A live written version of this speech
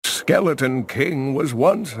Skeleton King was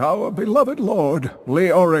once our beloved lord,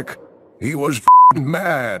 Leoric. He was f***ing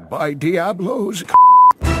mad by Diablo's...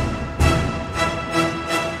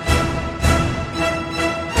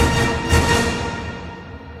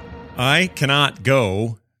 I cannot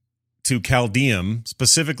go to Chaldeum,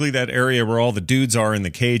 specifically that area where all the dudes are in the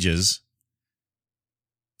cages,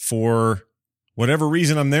 for whatever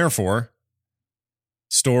reason I'm there for.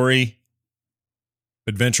 Story,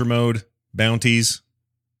 adventure mode, bounties,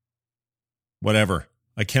 whatever.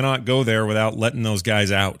 I cannot go there without letting those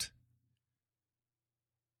guys out.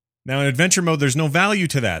 Now, in adventure mode, there's no value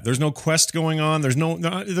to that. There's no quest going on. There's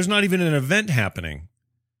not even an event happening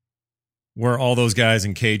where all those guys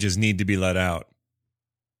in cages need to be let out.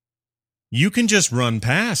 You can just run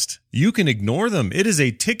past. You can ignore them. It is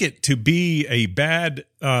a ticket to be a bad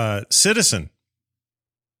citizen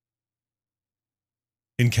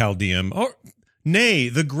in Chaldeum, or nay,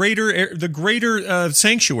 the greater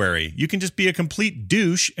sanctuary. You can just be a complete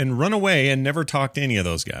douche and run away and never talk to any of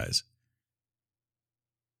those guys.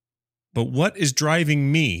 But what is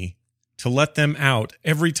driving me to let them out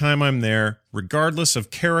every time I'm there, regardless of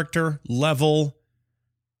character, level,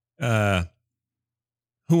 who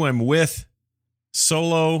I'm with,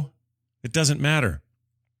 solo, it doesn't matter.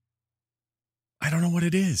 I don't know what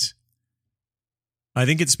it is. I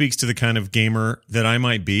think it speaks to the kind of gamer that I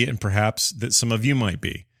might be, and perhaps that some of you might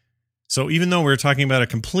be. So even though we're talking about a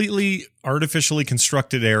completely artificially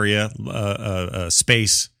constructed area,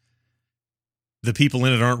 space, the people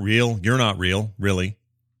in it aren't real. You're not real, really.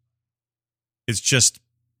 It's just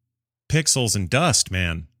pixels and dust,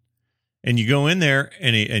 man. And you go in there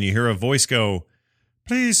and you hear a voice go,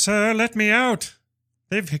 "Please, sir, let me out.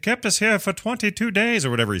 They've kept us here for 22 days," or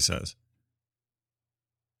whatever he says.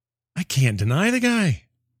 I can't deny the guy.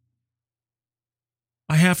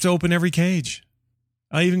 I have to open every cage.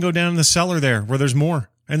 I even go down in the cellar there where there's more,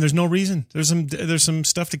 and there's no reason. There's some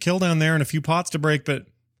stuff to kill down there and a few pots to break, but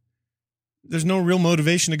there's no real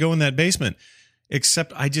motivation to go in that basement,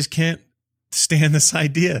 except I just can't stand this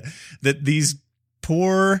idea that these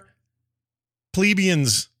poor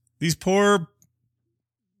plebeians, these poor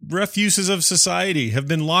refuses of society have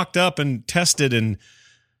been locked up and tested and,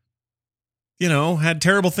 had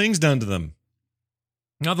terrible things done to them.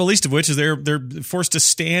 Not the least of which is they're forced to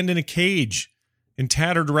stand in a cage in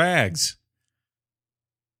tattered rags.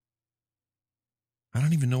 I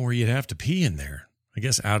don't even know where you'd have to pee in there. I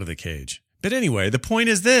guess out of the cage. But anyway, the point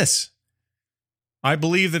is this. I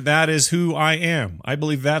believe that is who I am. I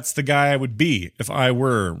believe that's the guy I would be if I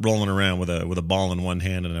were rolling around with a ball in one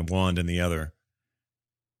hand and a wand in the other.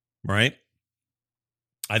 Right?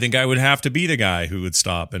 I think I would have to be the guy who would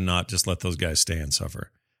stop and not just let those guys stay and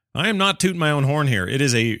suffer. I am not tooting my own horn here. It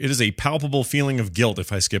is a palpable feeling of guilt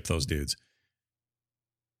if I skip those dudes.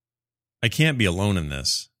 I can't be alone in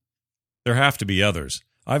this. There have to be others.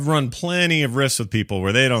 I've run plenty of rifts with people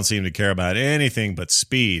where they don't seem to care about anything but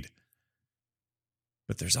speed.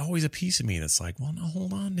 But there's always a piece of me that's like, well, no,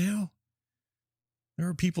 hold on now. There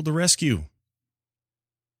are people to rescue.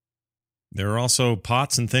 There are also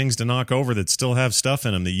pots and things to knock over that still have stuff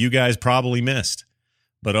in them that you guys probably missed.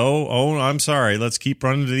 But oh, I'm sorry. Let's keep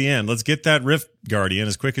running to the end. Let's get that Rift Guardian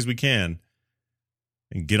as quick as we can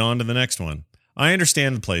and get on to the next one. I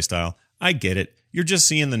understand the playstyle. I get it. You're just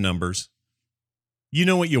seeing the numbers. You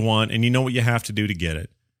know what you want, and you know what you have to do to get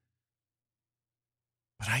it.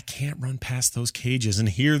 But I can't run past those cages and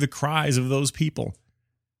hear the cries of those people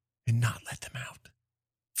and not let them out.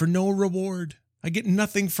 For no reward. I get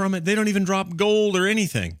nothing from it. They don't even drop gold or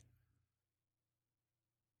anything.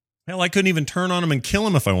 Hell, I couldn't even turn on them and kill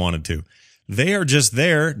them if I wanted to. They are just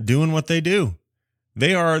there doing what they do.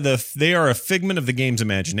 They are a figment of the game's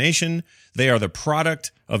imagination. They are the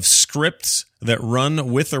product of scripts that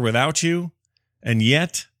run with or without you. And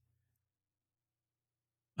yet,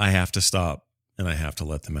 I have to stop and I have to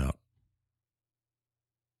let them out.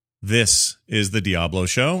 This is the Diablo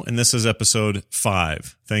Show, and this is episode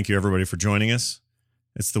 5. Thank you, everybody, for joining us.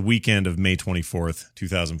 It's the weekend of May 24th,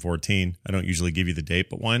 2014. I don't usually give you the date,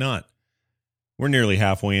 but why not? We're nearly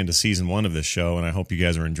halfway into season 1 of this show, and I hope you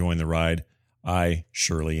guys are enjoying the ride. I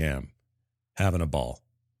surely am. Having a ball.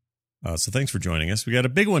 So thanks for joining us. We got a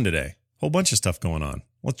big one today. Whole bunch of stuff going on.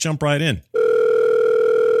 Let's jump right in.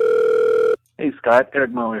 Hey, Scott.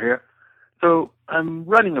 Eric Muller here. So I'm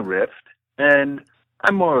running a Rift, and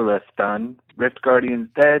I'm more or less done. Rift Guardian's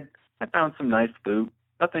dead. I found some nice loot.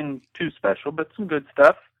 Nothing too special, but some good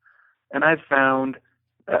stuff. And I've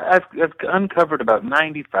uncovered about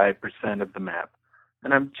 95% of the map.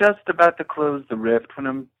 And I'm just about to close the Rift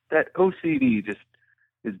when that OCD just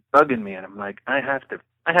is bugging me, and I'm like, I have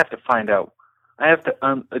to find out I have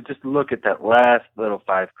to just look at that last little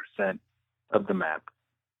 5% of the map.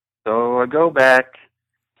 So I go back,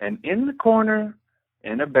 and in the corner,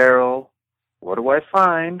 in a barrel, what do I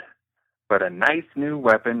find but a nice new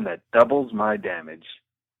weapon that doubles my damage?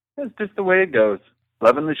 That's just the way it goes.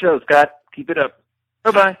 Loving the show, Scott. Keep it up.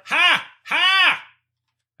 Bye-bye. Ha! Ha!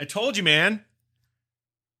 I told you, man.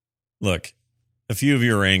 Look, a few of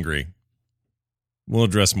you are angry. We'll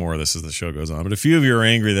address more of this as the show goes on. But a few of you are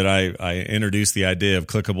angry that I introduced the idea of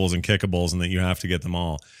clickables and kickables and that you have to get them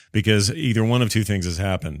all. Because either one of two things has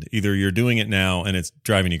happened. Either you're doing it now and it's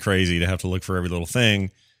driving you crazy to have to look for every little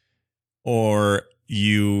thing, or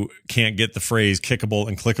you can't get the phrase kickable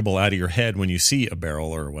and clickable out of your head when you see a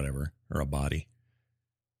barrel or whatever, or a body.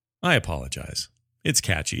 I apologize. It's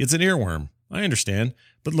catchy. It's an earworm. I understand.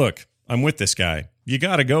 But look, I'm with this guy. You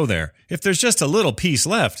got to go there. If there's just a little piece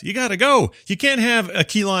left, you got to go. You can't have a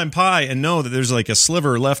key lime pie and know that there's like a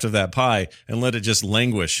sliver left of that pie and let it just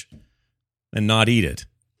languish and not eat it.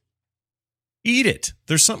 Eat it.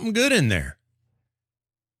 There's something good in there.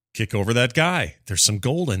 Kick over that guy. There's some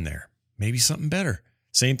gold in there. Maybe something better.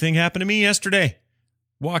 Same thing happened to me yesterday.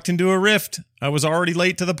 Walked into a rift. I was already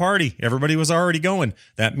late to the party. Everybody was already going.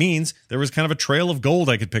 That means there was kind of a trail of gold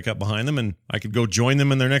I could pick up behind them, and I could go join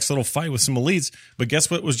them in their next little fight with some elites. But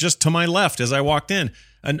guess what was just to my left as I walked in?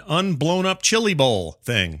 An unblown up chili bowl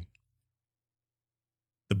thing.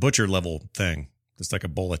 The butcher level thing. It's like a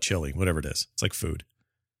bowl of chili, whatever it is. It's like food.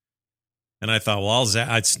 And I thought, well,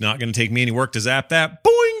 it's not going to take me any work to zap that.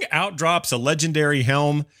 Boing! Out drops a legendary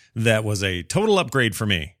helm that was a total upgrade for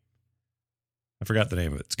me. I forgot the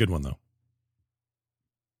name of it. It's a good one, though.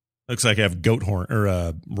 Looks like I have goat horn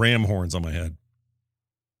or ram horns on my head.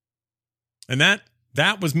 And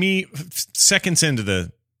that was me seconds into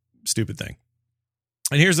the stupid thing.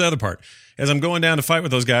 And here's the other part. As I'm going down to fight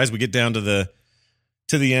with those guys, we get down to the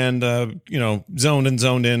end,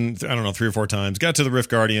 zoned in, I don't know, 3 or 4 times. Got to the Rift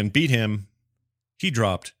Guardian, beat him. He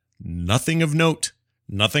dropped nothing of note.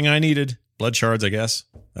 Nothing I needed. Blood shards, I guess.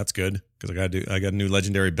 That's good, because I got a new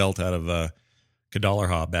legendary belt out of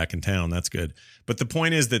Kadalharha back in town. That's good. But the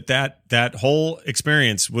point is that whole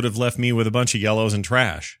experience would have left me with a bunch of yellows and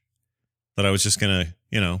trash that I was just going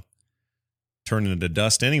to, turn into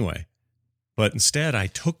dust anyway. But instead, I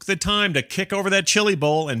took the time to kick over that chili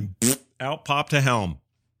bowl and out popped a helm.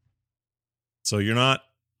 So you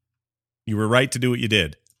were right to do what you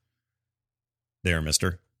did. There,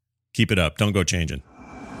 mister. Keep it up. Don't go changing.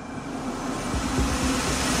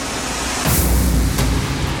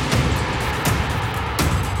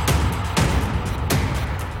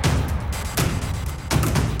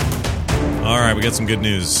 All right, we got some good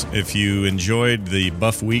news. If you enjoyed the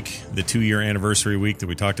buff week, the 2-year anniversary week that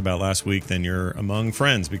we talked about last week, then you're among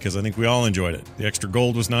friends, because I think we all enjoyed it. The extra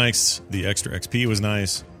gold was nice. The extra XP was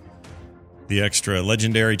nice. The extra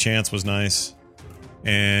legendary chance was nice.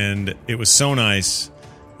 And it was so nice,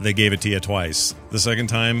 they gave it to you twice. The second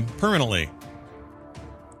time, permanently.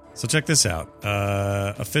 So check this out.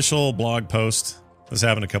 Official blog post. This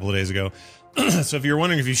happened a couple of days ago. So if you're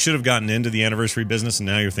wondering if you should have gotten into the anniversary business and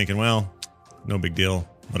now you're thinking, well, no big deal,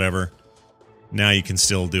 whatever. Now you can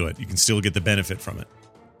still do it. You can still get the benefit from it.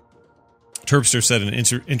 Terpster said an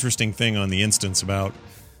interesting thing on the instance about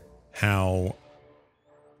how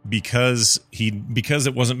because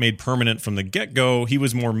it wasn't made permanent from the get-go, he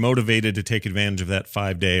was more motivated to take advantage of that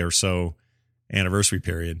 5-day or so anniversary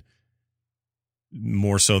period,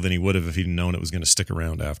 more so than he would have if he'd known it was going to stick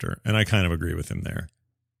around after. And I kind of agree with him there.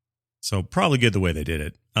 So probably good the way they did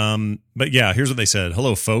it. But yeah, here's what they said.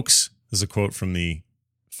 Hello, folks. This is a quote from the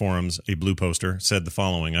forums. A blue poster said the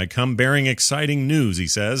following. I come bearing exciting news, he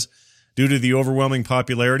says. Due to the overwhelming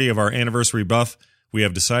popularity of our anniversary buff, we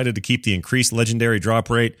have decided to keep the increased legendary drop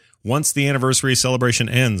rate once the anniversary celebration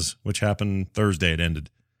ends, which happened Thursday. It ended.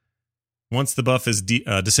 Once the buff is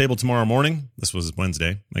disabled tomorrow morning, this was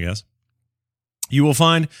Wednesday, I guess, you will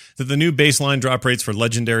find that the new baseline drop rates for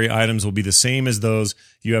legendary items will be the same as those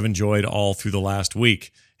you have enjoyed all through the last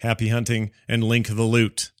week. Happy hunting and link the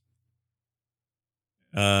loot.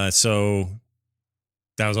 So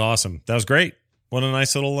that was awesome. That was great. What a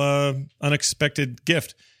nice little unexpected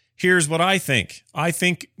gift. Here's what I think. I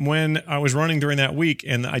think when I was running during that week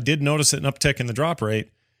and I did notice an uptick in the drop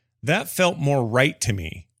rate, that felt more right to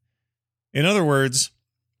me. In other words,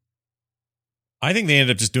 I think they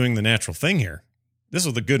ended up just doing the natural thing here. This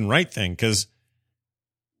was the good and right thing, because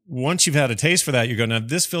once you've had a taste for that, you go, now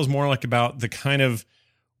this feels more like about the kind of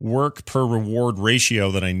work per reward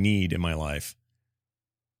ratio that I need in my life.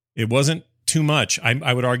 It wasn't too much.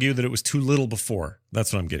 I would argue that it was too little before.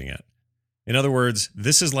 That's what I'm getting at. In other words,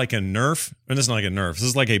 this is like a nerf, and this is not like a nerf. This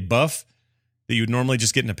is like a buff that you would normally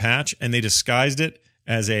just get in a patch, and they disguised it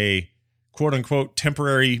as a quote-unquote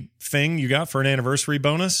temporary thing you got for an anniversary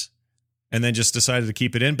bonus, and then just decided to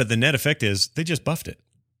keep it in. But the net effect is they just buffed it,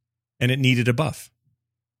 and it needed a buff.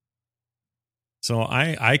 So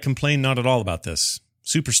I complain not at all about this.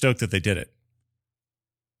 Super stoked that they did it.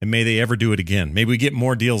 And may they ever do it again. Maybe we get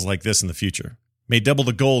more deals like this in the future. May double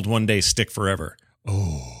the gold one day stick forever.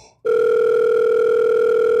 Oh.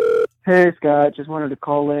 Hey, Scott. Just wanted to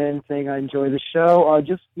call in saying I enjoy the show.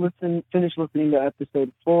 Just finished listening to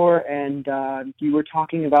episode 4, and you were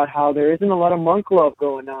talking about how there isn't a lot of monk love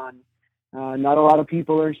going on. Not a lot of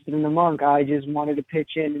people are interested in the monk. I just wanted to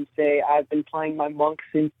pitch in and say I've been playing my monk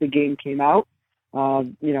since the game came out.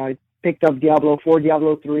 I picked up Diablo 4,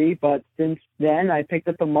 Diablo 3, but since then I picked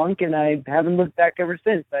up the monk, and I haven't looked back ever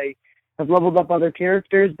since. I have leveled up other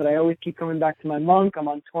characters, but I always keep coming back to my monk. I'm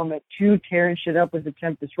on Torment 2, tearing shit up with the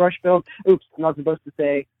Tempest Rush build. Oops, I'm not supposed to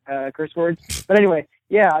say curse words. But anyway,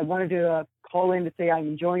 yeah, I wanted to call in to say I'm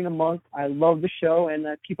enjoying the monk. I love the show, and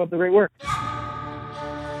keep up the great work.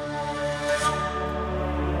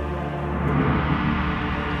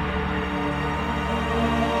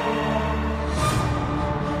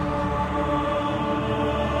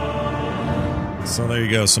 So there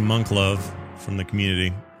you go, some monk love from the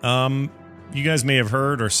community. You guys may have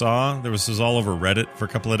heard or saw, this was all over Reddit for a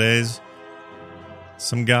couple of days.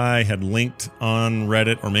 Some guy had linked on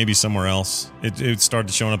Reddit, or maybe somewhere else. It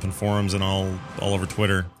started showing up in forums and all over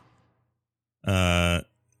Twitter. That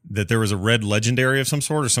there was a red legendary of some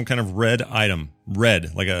sort, or some kind of red item.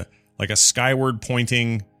 Red, like a skyward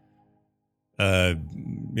pointing,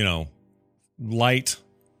 light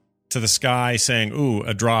to the sky saying, ooh,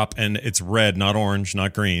 a drop, and it's red, not orange,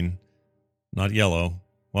 not green, not yellow.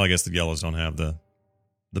 Well, I guess the yellows don't have the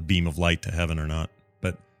beam of light to heaven or not,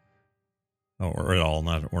 but or at all,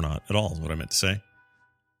 not at all is what I meant to say.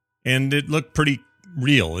 And it looked pretty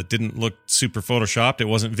real. It didn't look super photoshopped. It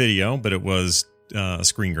wasn't video, but it was a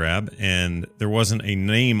screen grab, and there wasn't a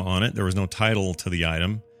name on it. There was no title to the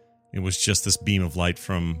item. It was just this beam of light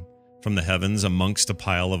from the heavens amongst a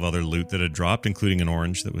pile of other loot that had dropped, including an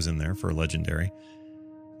orange that was in there for a legendary.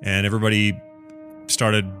 And everybody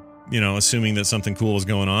started, assuming that something cool was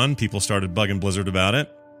going on. People started bugging Blizzard about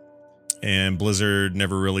it, and Blizzard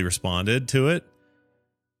never really responded to it.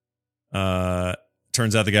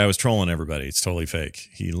 Turns out the guy was trolling everybody. It's totally fake.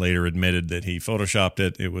 He later admitted that he photoshopped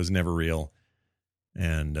it. It was never real.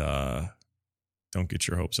 And don't get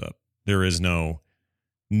your hopes up. There is no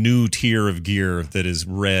new tier of gear that is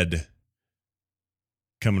red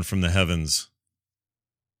coming from the heavens.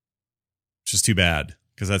 Which is too bad,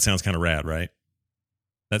 because that sounds kind of rad, right?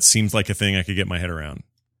 That seems like a thing I could get my head around.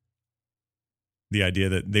 The idea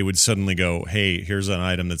that they would suddenly go, hey, here's an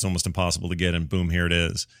item that's almost impossible to get, and boom, here it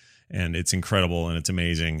is. And it's incredible, and it's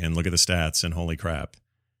amazing, and look at the stats, and holy crap.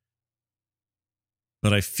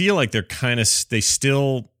 But I feel like they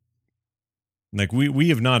still, like we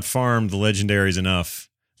have not farmed the legendaries enough.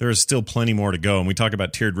 There is still plenty more to go, and we talk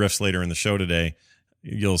about tiered rifts later in the show today.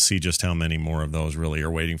 You'll see just how many more of those really are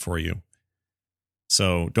waiting for you.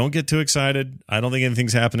 So don't get too excited. I don't think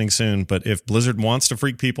anything's happening soon, but if Blizzard wants to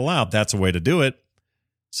freak people out, that's a way to do it.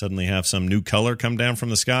 Suddenly have some new color come down from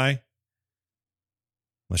the sky.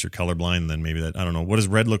 Unless you're colorblind, then maybe that, I don't know. What does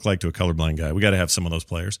red look like to a colorblind guy? We got to have some of those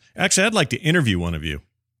players. Actually, I'd like to interview one of you.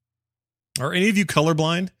 Are any of you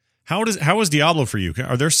colorblind? How is Diablo for you?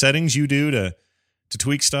 Are there settings you do to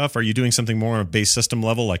tweak stuff? Are you doing something more on a base system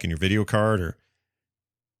level, like in your video card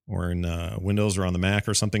or in Windows or on the Mac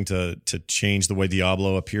or something to change the way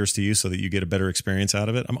Diablo appears to you so that you get a better experience out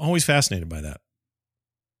of it? I'm always fascinated by that.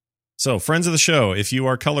 So, friends of the show, if you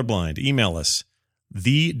are colorblind, email us.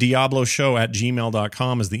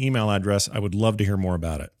 thediabloshow@gmail.com is the email address. I would love to hear more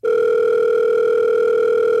about it.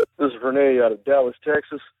 This is Renee out of Dallas,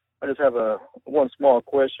 Texas. I just have one small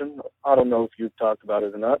question. I don't know if you've talked about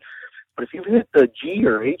it or not, but if you hit the G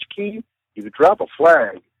or H key, you could drop a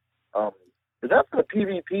flag. Is that for the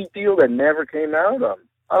PvP deal that never came out?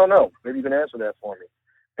 I don't know. Maybe you can answer that for me.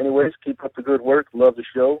 Anyways, keep up the good work. Love the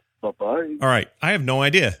show. Bye-bye. All right. I have no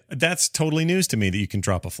idea. That's totally news to me that you can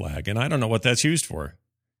drop a flag, and I don't know what that's used for.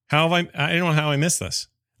 I don't know how I missed this.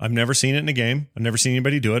 I've never seen it in a game. I've never seen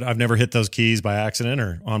anybody do it. I've never hit those keys by accident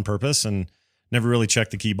or on purpose, and never really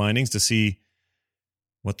checked the key bindings to see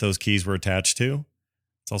what those keys were attached to.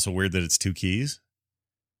 It's also weird that it's 2 keys.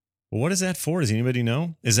 Well, what is that for? Does anybody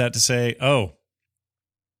know? Is that to say,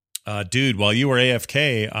 dude, while you were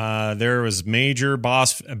AFK, there was major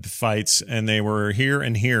boss fights, and they were here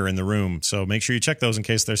and here in the room. So make sure you check those in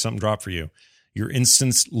case there's something dropped for you. Your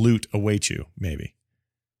instance loot awaits you, maybe.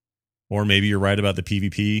 Or maybe you're right about the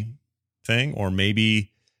PvP thing, or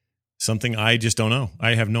maybe something I just don't know.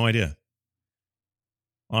 I have no idea.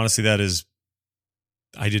 Honestly,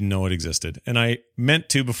 I didn't know it existed. And I meant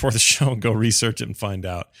to, before the show, go research it and find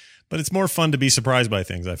out. But it's more fun to be surprised by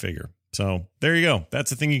things, I figure. So there you go. That's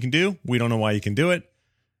the thing you can do. We don't know why you can do it.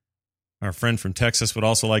 Our friend from Texas would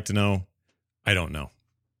also like to know. I don't know.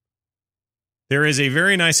 There is a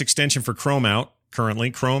very nice extension for Chrome out currently.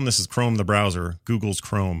 Chrome, this is Chrome, the browser, Google's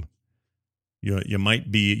Chrome. You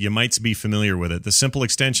might be familiar with it. The simple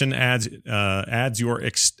extension adds your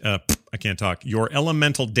your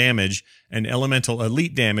elemental damage and elemental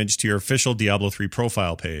elite damage to your official Diablo 3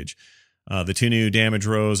 profile page. The 2 new damage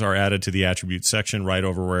rows are added to the attribute section right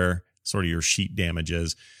over where sort of your sheet damage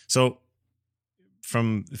is. So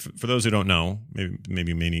for those who don't know,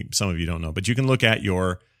 maybe some of you don't know, but you can look at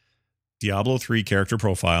your Diablo 3 character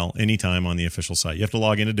profile anytime on the official site. You have to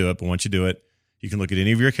log in to do it, but once you do it, you can look at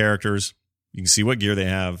any of your characters. You can see what gear they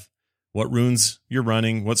have, what runes you're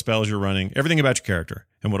running, what spells you're running, everything about your character,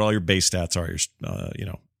 and what all your base stats are.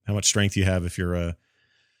 How much strength you have if you're a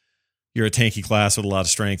tanky class with a lot of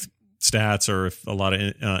strength stats, or if a lot of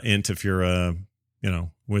int if you're a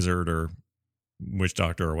wizard or witch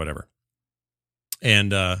doctor or whatever.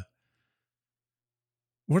 And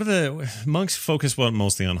what are the monks focus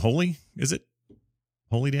mostly on? Holy? Is it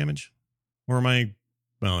holy damage? Or am I?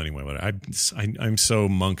 Well, anyway, I'm so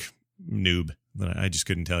monk noob that I just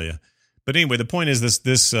couldn't tell you. But anyway, the point is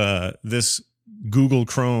this Google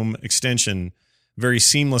Chrome extension very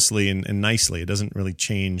seamlessly and nicely. It doesn't really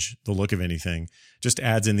change the look of anything. Just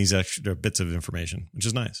adds in these extra bits of information, which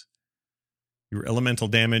is nice. Your elemental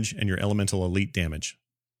damage and your elemental elite damage,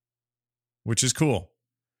 which is cool.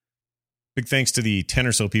 Big thanks to the 10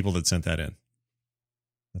 or so people that sent that in.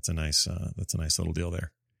 That's a nice little deal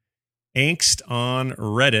there. Angst on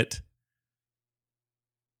Reddit.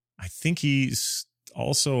 I think he's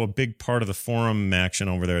also a big part of the forum action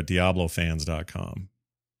over there at DiabloFans.com.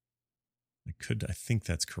 I think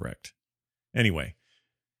that's correct. Anyway,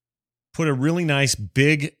 put a really nice,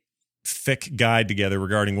 big, thick guide together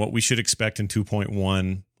regarding what we should expect in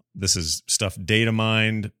 2.1. This is stuff data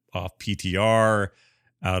mined off PTR,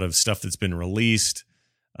 out of stuff that's been released,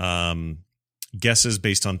 guesses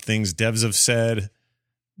based on things devs have said,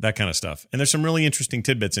 that kind of stuff. And there's some really interesting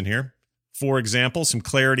tidbits in here. For example, some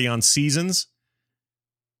clarity on seasons.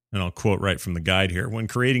 And I'll quote right from the guide here. When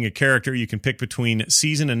creating a character, you can pick between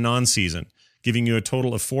season and non-season, giving you a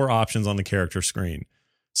total of 4 options on the character screen.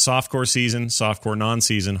 Softcore season, softcore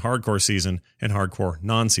non-season, hardcore season, and hardcore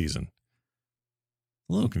non-season.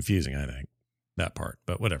 A little confusing, I think, that part,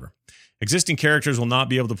 but whatever. Existing characters will not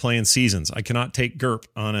be able to play in seasons. I cannot take GURP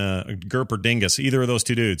on a GURP or Dingus. Either of those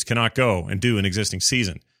two dudes cannot go and do an existing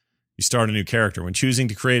season. You start a new character. When choosing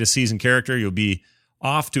to create a seasoned character, you'll be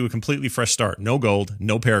off to a completely fresh start. No gold,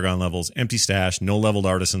 no Paragon levels, empty stash, no leveled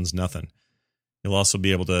artisans, nothing. You'll also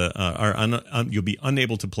be able to, you'll be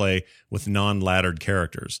unable to play with non-laddered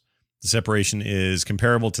characters. The separation is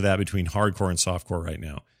comparable to that between hardcore and softcore right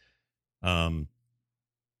now.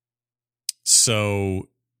 So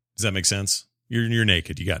does that make sense? You're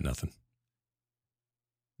naked. You got nothing.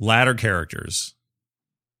 Ladder characters.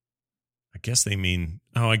 I guess they mean,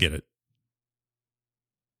 I get it.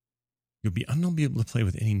 You'll be able to play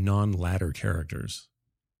with any non-ladder characters.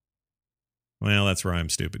 Well, that's where I'm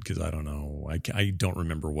stupid because I don't know. I don't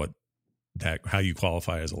remember how you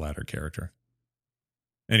qualify as a ladder character.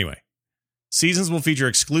 Anyway, seasons will feature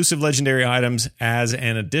exclusive legendary items as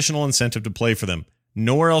an additional incentive to play for them.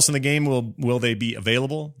 Nowhere else in the game will they be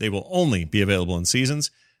available. They will only be available in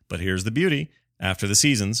seasons. But here's the beauty. After the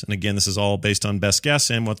seasons, and again, this is all based on best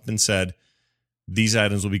guess and what's been said, these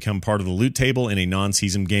items will become part of the loot table in a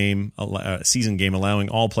non-season game, season game, allowing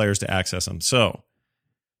all players to access them. So,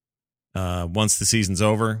 once the season's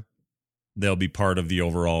over, they'll be part of the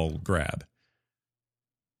overall grab.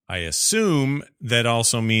 I assume that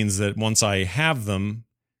also means that once I have them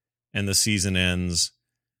and the season ends,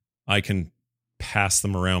 I can pass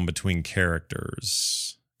them around between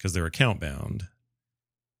characters because they're account bound.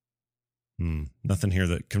 Nothing here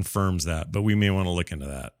that confirms that, but we may want to look into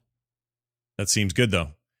that. That seems good, though.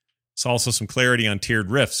 It's also some clarity on tiered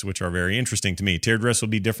rifts, which are very interesting to me. Tiered rifts will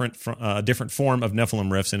be different from a different form of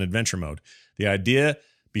Nephilim rifts in adventure mode. The idea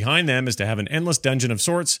behind them is to have an endless dungeon of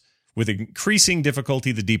sorts with increasing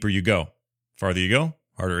difficulty the deeper you go. Farther you go,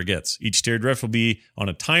 harder it gets. Each tiered rift will be on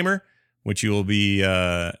a timer, which you will be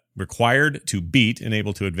required to beat and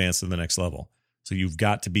able to advance to the next level. So you've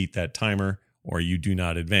got to beat that timer or you do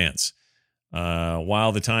not advance.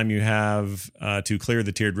 While the time you have to clear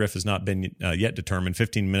the tiered rift has not been yet determined,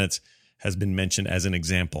 15 minutes has been mentioned as an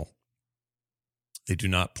example. They do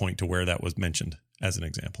not point to where that was mentioned as an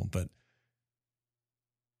example, but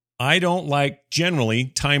I don't like, generally,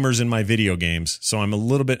 timers in my video games, so I'm a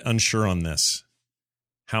little bit unsure on this,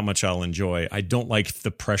 how much I'll enjoy. I don't like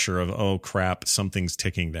the pressure of, oh, crap, something's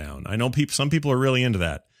ticking down. I know some people are really into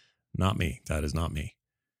that. Not me. That is not me.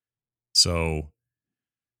 So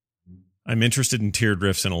I'm interested in tiered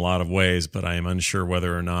rifts in a lot of ways, but I am unsure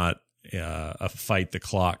whether or not a fight the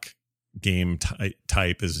clock game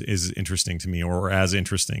type is interesting to me, or as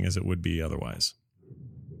interesting as it would be otherwise.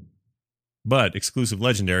 But exclusive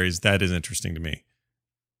legendaries, that is interesting to me,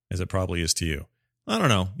 as it probably is to you. I don't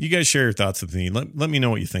know. You guys share your thoughts with me. Let me know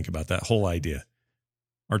what you think about that whole idea.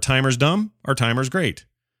 Are timers dumb? Are timers great?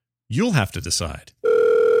 You'll have to decide.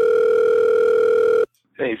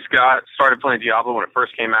 Hey, Scott. Started playing Diablo when it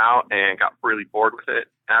first came out and got really bored with it.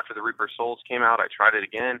 After the Reaper Souls came out, I tried it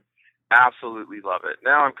again. Absolutely love it.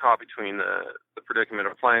 Now I'm caught between the predicament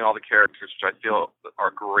of playing all the characters, which I feel are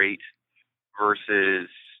great, versus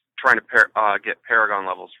trying to get Paragon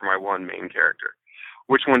levels for my one main character.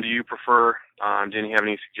 Which one do you prefer? Do you have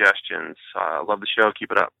any suggestions? Love the show.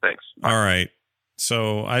 Keep it up. Thanks. All right.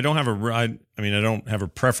 So I don't have I don't have a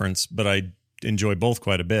preference, but I enjoy both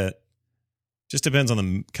quite a bit. Just depends on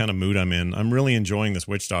the kind of mood I'm in. I'm really enjoying this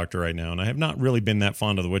Witch Doctor right now, and I have not really been that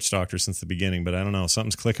fond of the Witch Doctor since the beginning, but I don't know.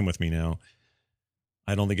 Something's clicking with me now.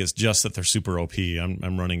 I don't think it's just that they're super OP.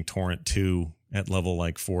 I'm running Torrent 2 at level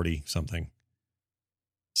like 40 something.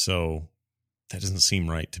 So that doesn't seem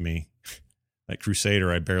right to me. That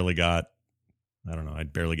Crusader, I'd barely get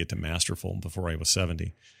to Masterful before I was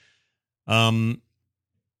 70.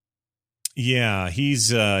 Yeah,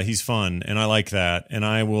 he's fun, and I like that, and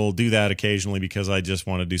I will do that occasionally because I just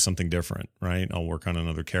want to do something different, right? I'll work on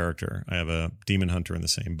another character. I have a Demon Hunter in the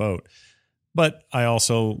same boat, but I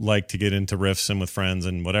also like to get into rifts and with friends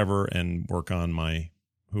and whatever, and work on I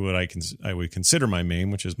would consider my main,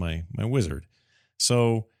 which is my wizard.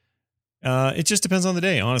 So it just depends on the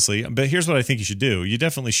day, honestly. But here's what I think you should do: you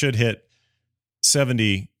definitely should hit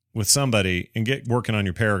 70 with somebody and get working on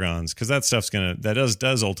your Paragons, because that stuff's that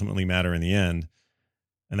does ultimately matter in the end,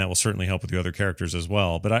 and that will certainly help with the other characters as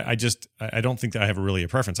well. But I don't think that I have really a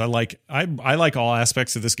preference. I like all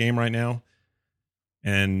aspects of this game right now,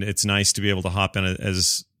 and it's nice to be able to hop in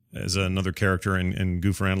as another character and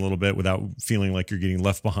goof around a little bit without feeling like you're getting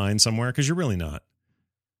left behind somewhere, because you're really not.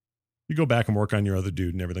 You go back and work on your other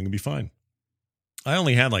dude and everything will be fine. I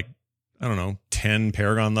only had 10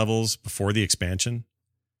 Paragon levels before the expansion.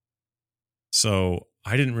 So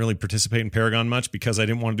I didn't really participate in Paragon much because I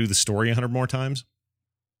didn't want to do the story 100 more times.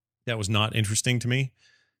 That was not interesting to me.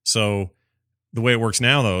 So the way it works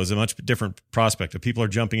now, though, is a much different prospect. If people are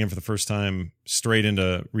jumping in for the first time straight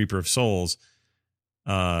into Reaper of Souls,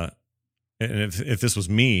 and if this was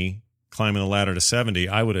me climbing the ladder to 70,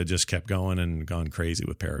 I would have just kept going and gone crazy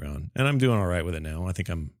with Paragon. And I'm doing all right with it now. I think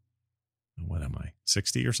what am I,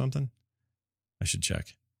 60 or something? I should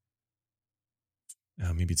check.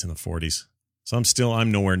 Maybe it's in the 40s. So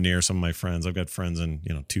I'm nowhere near some of my friends. I've got friends in,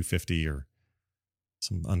 250 or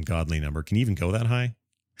some ungodly number. Can you even go that high?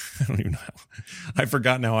 I don't even know how. I've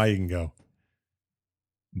forgotten how high you can go.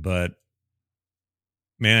 But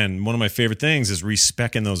man, one of my favorite things is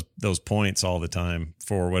respecking those points all the time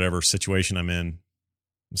for whatever situation I'm in.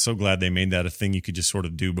 I'm so glad they made that a thing you could just sort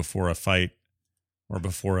of do before a fight or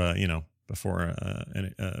before a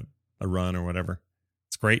run or whatever.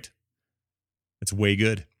 It's great. It's way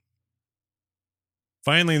good.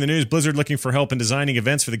 Finally, in the news, Blizzard looking for help in designing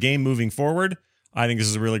events for the game moving forward. I think this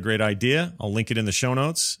is a really great idea. I'll link it in the show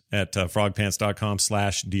notes at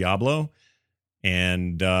frogpants.com/Diablo.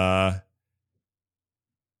 And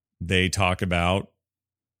they talk about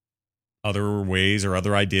other ways or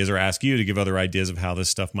other ideas, or ask you to give other ideas of how this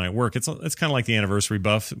stuff might work. It's kind of like the anniversary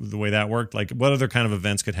buff, the way that worked. Like, what other kind of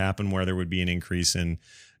events could happen where there would be an increase in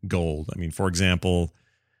gold? I mean, for example,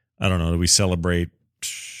 I don't know, do we celebrate,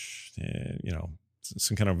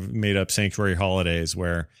 some kind of made up sanctuary holidays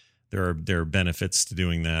where there are benefits to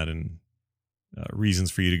doing that and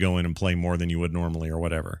reasons for you to go in and play more than you would normally or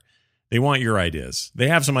whatever. They want your ideas. They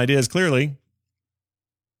have some ideas, clearly,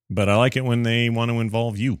 but I like it when they want to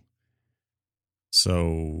involve you.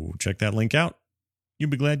 So check that link out. You'll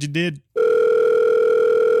be glad you did.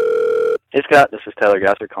 Hey, Scott. This is Tyler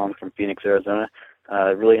Gasser calling from Phoenix, Arizona.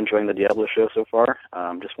 Really enjoying the Diablo show so far.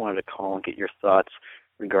 Just wanted to call and get your thoughts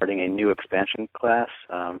regarding a new expansion class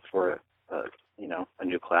for a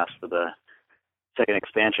new class for the second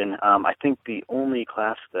expansion. I think the only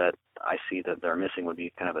class that I see that they're missing would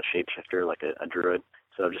be kind of a shapeshifter, like a druid.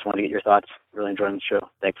 So just wanted to get your thoughts. Really enjoying the show.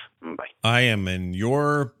 Thanks. Bye. I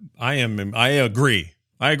agree.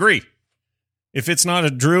 If it's not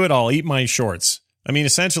a druid, I'll eat my shorts. I mean,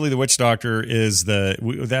 essentially, the witch doctor is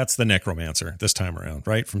that's the necromancer this time around,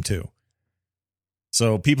 right? From 2.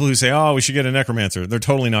 So people who say, "Oh, we should get a necromancer," they're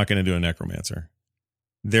totally not going to do a necromancer.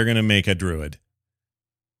 They're going to make a druid,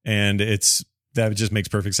 and that just makes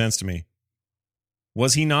perfect sense to me.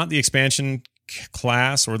 Was he not the expansion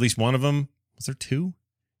class, or at least one of them? Was there 2?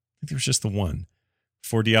 I think there was just the one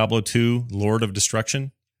for Diablo 2, Lord of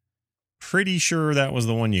Destruction. Pretty sure that was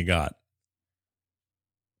the one you got.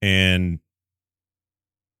 And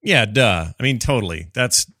yeah, duh. I mean, totally.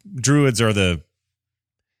 Druids are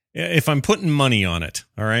if I'm putting money on it,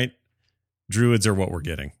 all right, druids are what we're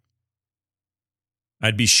getting.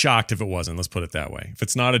 I'd be shocked if it wasn't. Let's put it that way. If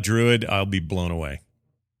it's not a druid, I'll be blown away.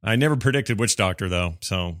 I never predicted Witch Doctor, though,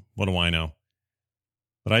 so what do I know?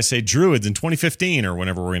 But I say druids in 2015 or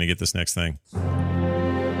whenever we're going to get this next thing.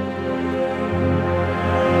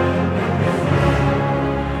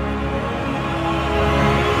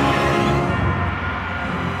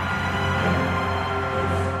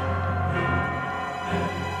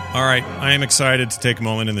 All right, I am excited to take a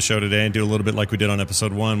moment in the show today and do a little bit like we did on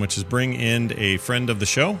episode 1, which is bring in a friend of the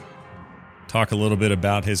show, talk a little bit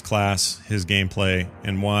about his class, his gameplay,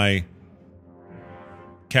 and why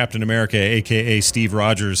Captain America, a.k.a. Steve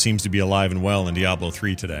Rogers, seems to be alive and well in Diablo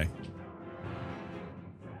 3 today.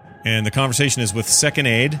 And the conversation is with Second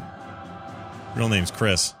Aid. Real name's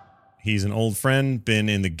Chris. He's an old friend, been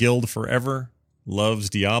in the guild forever, loves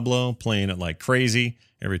Diablo, playing it like crazy.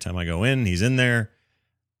 Every time I go in, he's in there.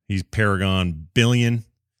 He's Paragon billion.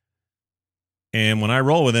 And when I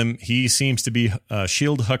roll with him, he seems to be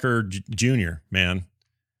Shield Hucker Jr., man.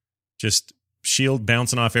 Just shield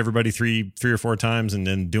bouncing off everybody three or 4 times and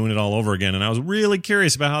then doing it all over again. And I was really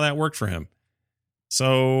curious about how that worked for him.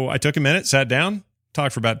 So I took a minute, sat down,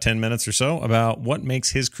 talked for about 10 minutes or so about what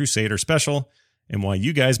makes his Crusader special and why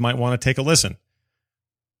you guys might want to take a listen.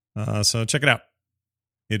 So check it out.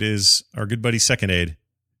 It is our good buddy Second Aid.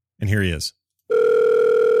 And here he is.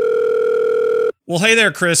 Well, hey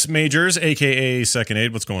there, Chris Majors, a.k.a. Second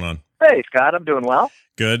Aid. What's going on? Hey, Scott. I'm doing well.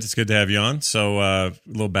 Good. It's good to have you on. So a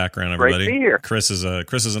little background, everybody. Great to be here. Chris is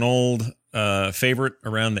an old favorite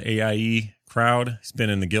around the AIE crowd. He's been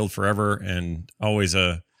in the guild forever and always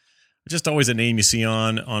a name you see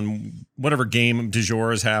on whatever game du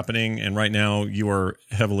jour is happening. And right now you are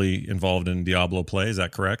heavily involved in Diablo play. Is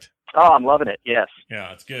that correct? Oh, I'm loving it. Yes.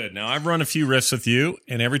 Yeah, it's good. Now, I've run a few rifts with you,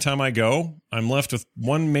 and every time I go, I'm left with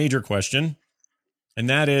one major question. And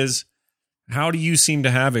that is, how do you seem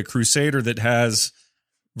to have a Crusader that has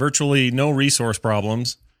virtually no resource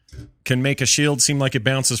problems, can make a shield seem like it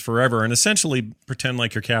bounces forever, and essentially pretend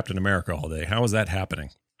like you're Captain America all day? How is that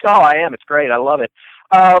happening? Oh, I am. It's great. I love it.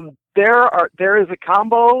 There is a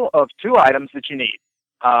combo of 2 items that you need.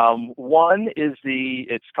 One is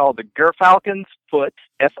it's called the Gerfalcon's Foot,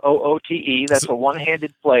 Foote. That's a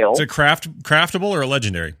one-handed flail. Is it craftable or a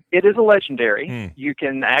legendary? It is a legendary. You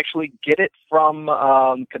can actually get it from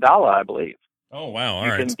Kadala, I believe. Oh, wow. All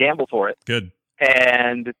right. You can gamble for it. Good.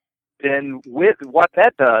 And then with what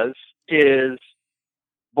that does is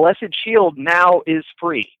Blessed Shield now is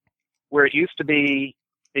free, where it used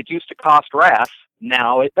to cost Wrath.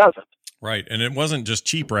 Now it doesn't. Right, and it wasn't just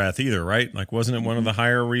cheap Wrath either, right? Like, wasn't it one of the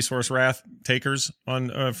higher resource Wrath takers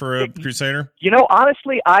on for a Crusader? You know,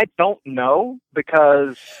 honestly, I don't know,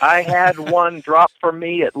 because I had one drop for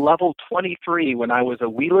me at level 23 when I was a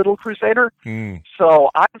wee little Crusader.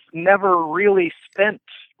 So I've never really spent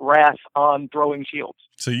Wrath on throwing shields.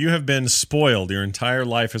 So you have been spoiled your entire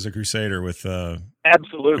life as a Crusader with...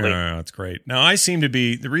 Absolutely. That's great. Now, I seem to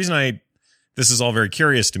be... The reason this is all very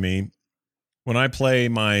curious to me, when I play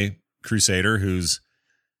my Crusader, who's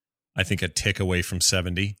I think a tick away from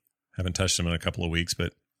 70. Haven't touched him in a couple of weeks,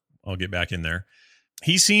 but I'll get back in there.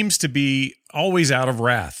 He seems to be always out of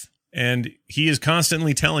Wrath, and he is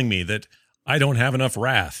constantly telling me that I don't have enough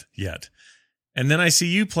Wrath yet. And then I see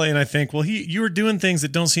you play, and I think, well, you are doing things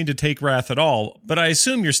that don't seem to take Wrath at all, but I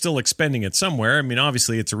assume you're still expending it somewhere. I mean,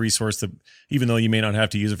 obviously, it's a resource that, even though you may not have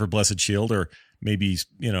to use it for Blessed Shield, or maybe,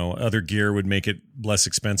 other gear would make it less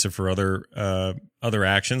expensive for other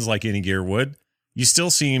actions, like any gear would, you still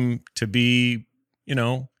seem to be,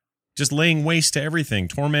 just laying waste to everything.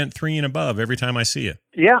 Torment 3 and above every time I see it.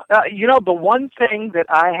 Yeah. The one thing that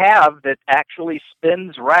I have that actually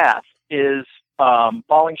spins Wrath is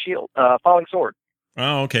Falling Sword.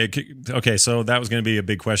 Oh, okay. Okay, so that was going to be a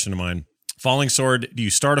big question of mine. Falling Sword, do you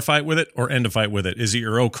start a fight with it or end a fight with it? Is it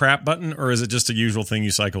your oh crap button, or is it just a usual thing you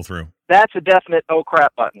cycle through? That's a definite oh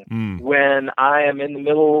crap button. When I am in the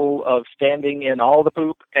middle of standing in all the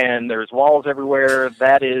poop and there's walls everywhere,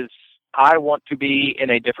 that is, I want to be in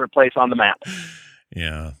a different place on the map.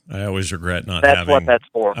 Yeah, I always regret not That's having. what that's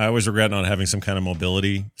for. I always regret not having some kind of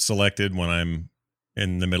mobility selected when I'm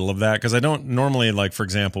in the middle of that, because I don't normally, like, for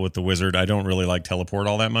example, with the wizard, I don't really like teleport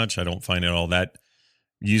all that much. I don't find it all that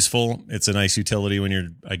useful. It's a nice utility when you're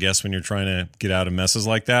trying to get out of messes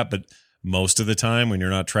like that, but most of the time when you're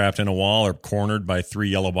not trapped in a wall or cornered by 3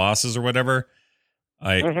 yellow bosses or whatever,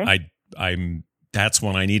 I'm that's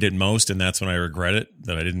when I need it most, and that's when I regret it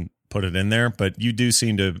that I didn't put it in there. But you do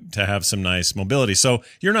seem to have some nice mobility. So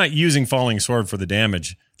you're not using Falling Sword for the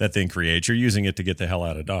damage that thing creates. You're using it to get the hell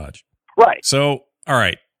out of dodge. Right. So, all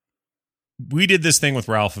right. We did this thing with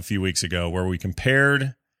Ralph a few weeks ago where we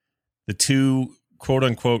compared the 2 quote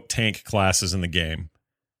unquote tank classes in the game,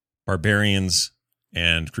 Barbarians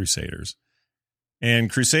and Crusaders. And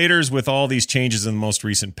Crusaders, with all these changes in the most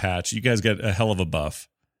recent patch, you guys got a hell of a buff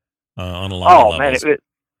on a lot of levels. Man,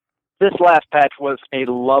 this last patch was a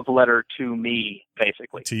love letter to me,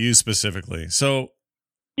 basically. To you specifically. So,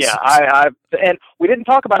 yeah, and we didn't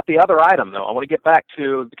talk about the other item, though. I want to get back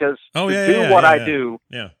to, because I do,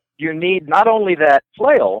 you need not only that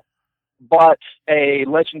flail, but a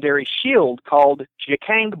legendary shield called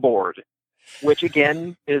Jikang Board, which,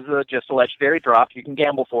 again, is just a legendary drop. You can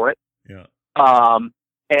gamble for it. Yeah.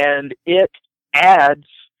 And it adds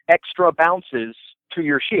extra bounces to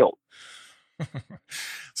your shield.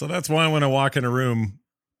 So that's why when I walk in a room,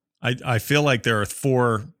 I feel like there are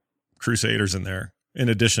 4 Crusaders in there, in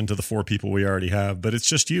addition to the 4 people we already have, but it's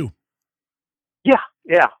just you.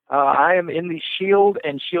 Yeah. I am in the shield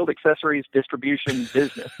and shield accessories distribution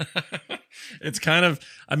business. It's kind of,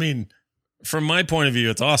 I mean, from my point of view,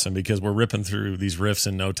 it's awesome because we're ripping through these rifts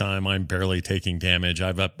in no time. I'm barely taking damage.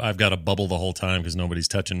 I've got a bubble the whole time because nobody's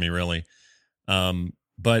touching me really.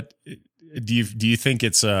 But do you think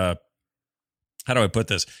it's how do I put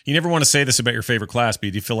this? You never want to say this about your favorite class, but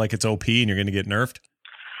do you feel like it's OP and you're going to get nerfed?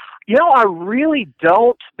 I really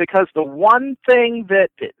don't, because the one thing that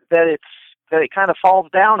it kind of falls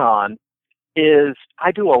down on is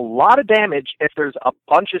I do a lot of damage if there's a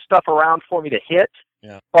bunch of stuff around for me to hit.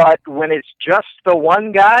 Yeah. But when it's just the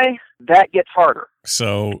one guy, that gets harder.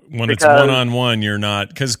 So when it's one-on-one, you're not,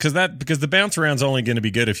 because the bounce around's only going to be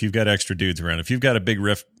good if you've got extra dudes around. If you've got a big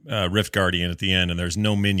rift guardian at the end and there's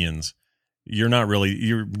no minions, you're not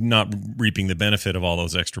reaping the benefit of all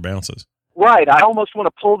those extra bounces. Right. I almost want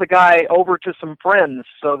to pull the guy over to some friends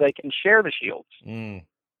so they can share the shields.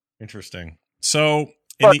 Interesting. So,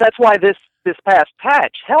 but that's why this past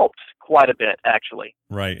patch helped quite a bit, actually.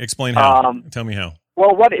 Right. Explain how. Tell me how.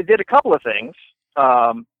 Well, it did a couple of things.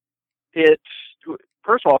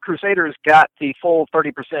 First of all, Crusaders got the full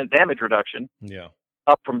 30% damage reduction. Yeah.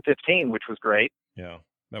 Up from 15, which was great. Yeah.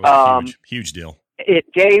 That was a huge deal. It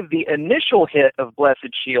gave the initial hit of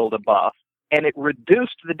Blessed Shield a buff, and it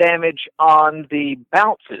reduced the damage on the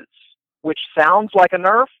bounces, which sounds like a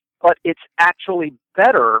nerf, but it's actually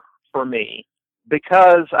better for me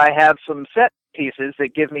because I have some set pieces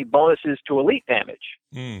that give me bonuses to elite damage.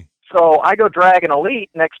 So I go drag an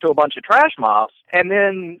elite next to a bunch of trash mobs, and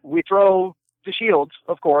then we throw the shields,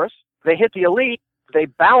 of course. They hit the elite, they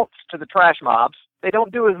bounce to the trash mobs. They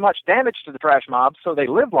don't do as much damage to the trash mobs, so they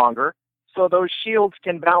live longer, so those shields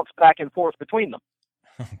can bounce back and forth between them.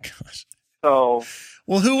 Oh, gosh. So,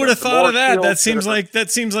 well, who would have thought of that? That seems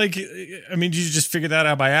like, I mean, did you just figure that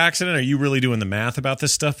out by accident? Are you really doing the math about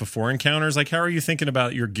this stuff before encounters? Like, how are you thinking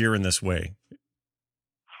about your gear in this way?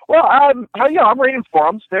 Well, I'm reading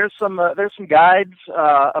forums. There's some guides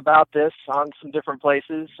about this on some different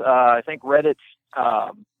places. I think Reddit's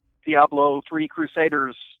Diablo 3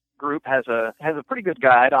 Crusaders group has a pretty good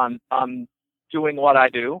guide on doing what I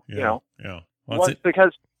do. Yeah. Well,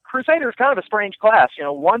 because Crusader is kind of a strange class.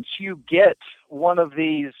 Once you get one of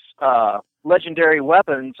these legendary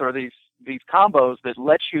weapons or these combos that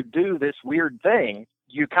lets you do this weird thing,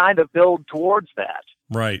 you kind of build towards that.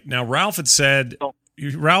 Right. Now, Ralph had said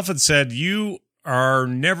you are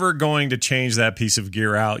never going to change that piece of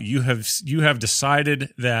gear out. You have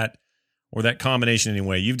decided that, or that combination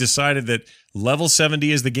anyway, you've decided that level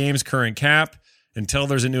 70 is the game's current cap until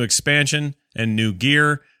there's a new expansion and new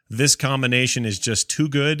gear. This combination is just too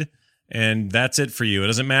good, and that's it for you. It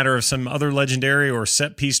doesn't matter if some other legendary or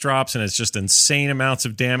set piece drops and it's just insane amounts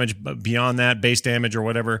of damage beyond that, base damage or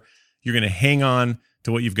whatever. You're going to hang on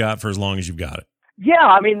to what you've got for as long as you've got it. Yeah,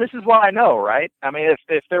 I mean, this is what I know, right? I mean,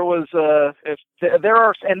 if there was there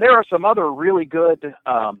are some other really good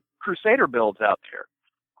Crusader builds out there.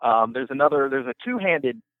 There's a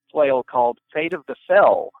two-handed flail called Fate of the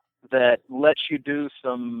Fell that lets you do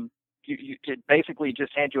some. It basically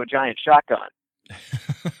just hands you a giant shotgun.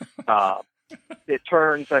 It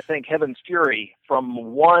turns, I think, Heaven's Fury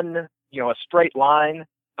from one, a straight line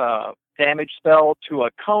damage spell to a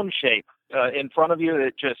cone shape in front of you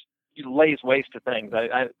that just lays waste to things.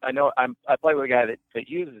 I know I play with a guy that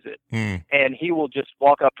uses it, and he will just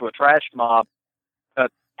walk up to a trash mob, a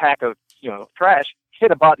pack of trash,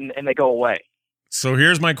 hit a button, and they go away. So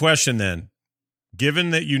here's my question then. Given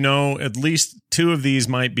that at least two of these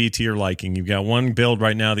might be to your liking, you've got one build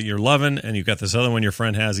right now that you're loving, and you've got this other one your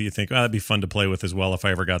friend has that you think, that'd be fun to play with as well if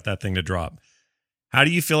I ever got that thing to drop. How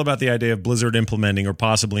do you feel about the idea of Blizzard implementing or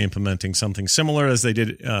possibly implementing something similar as they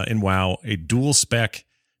did in WoW, a dual spec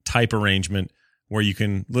type arrangement where you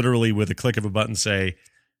can literally with a click of a button say,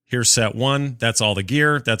 here's set 1, that's all the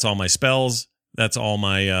gear, that's all my spells, that's all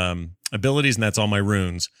my abilities, and that's all my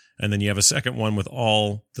runes. And then you have a second one with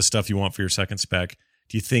all the stuff you want for your second spec.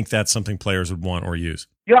 Do you think that's something players would want or use?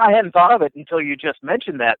 I hadn't thought of it until you just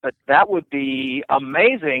mentioned that, but that would be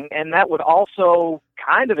amazing, and that would also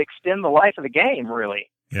kind of extend the life of the game,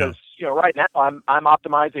 really. Because, right now I'm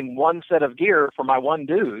optimizing one set of gear for my one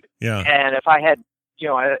dude. Yeah. And if I had,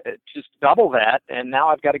 just double that, and now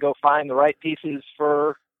I've got to go find the right pieces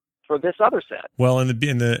for this other set. Well, and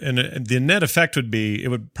the net effect would be, it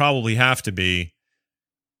would probably have to be,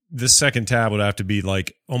 this second tab would have to be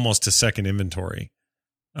like almost a second inventory,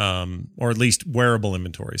 or at least wearable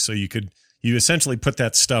inventory. So you essentially put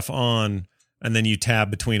that stuff on and then you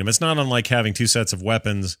tab between them. It's not unlike having two sets of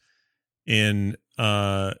weapons in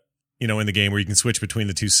the game where you can switch between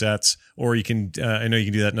the two sets, or you can, I know you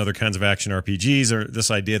can do that in other kinds of action RPGs, or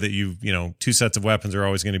this idea that two sets of weapons are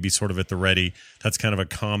always going to be sort of at the ready. That's kind of a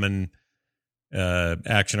common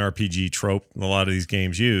action RPG trope a lot of these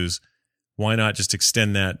games use. Why not just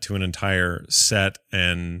extend that to an entire set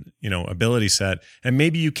and, ability set? And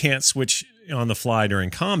maybe you can't switch on the fly during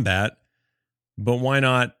combat, but why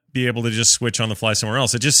not be able to just switch on the fly somewhere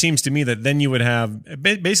else? It just seems to me that then you would have,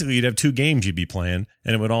 basically you'd have two games you'd be playing,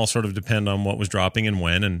 and it would all sort of depend on what was dropping and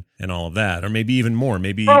when and all of that, or maybe even more.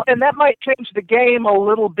 Well, and that might change the game a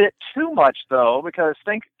little bit too much, though, because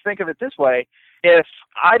think of it this way. If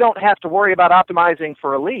I don't have to worry about optimizing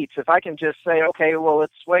for elites, if I can just say, okay, well,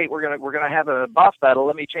 let's wait, we're gonna have a boss battle.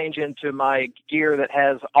 Let me change into my gear that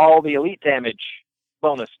has all the elite damage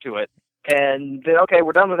bonus to it, and then okay,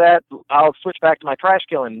 we're done with that. I'll switch back to my trash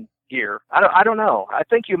killing gear. I don't know. I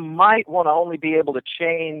think you might want to only be able to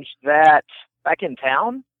change that back in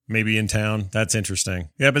town. Maybe in town. That's interesting.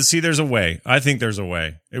 Yeah, but see, there's a way. I think there's a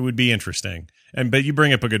way. It would be interesting. But you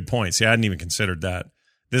bring up a good point. See, I hadn't even considered that.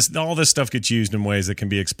 All this stuff gets used in ways that can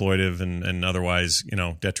be exploitive and otherwise,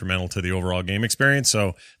 detrimental to the overall game experience.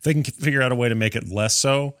 So if they can figure out a way to make it less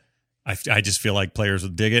so, I just feel like players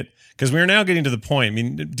would dig it. Because we are now getting to the point. I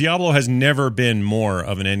mean, Diablo has never been more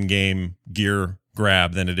of an end game gear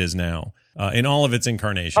grab than it is now in all of its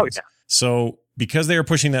incarnations. Oh, yeah. So because they are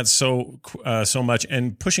pushing that so much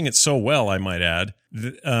and pushing it so well, I might add,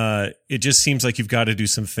 it just seems like you've got to do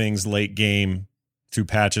some things late game through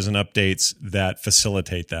patches and updates that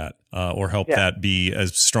facilitate that or help that be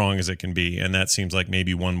as strong as it can be. And that seems like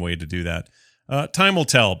maybe one way to do that. Time will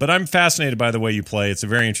tell, but I'm fascinated by the way you play. It's a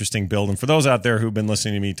very interesting build. And for those out there who've been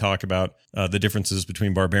listening to me talk about the differences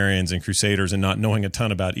between barbarians and crusaders and not knowing a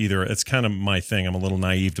ton about either, it's kind of my thing. I'm a little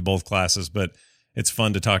naive to both classes, but it's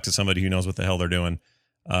fun to talk to somebody who knows what the hell they're doing.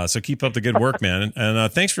 So keep up the good work, man.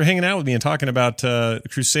 And thanks for hanging out with me and talking about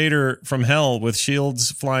Crusader from Hell with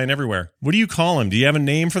shields flying everywhere. What do you call him? Do you have a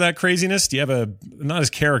name for that craziness? Do you have not his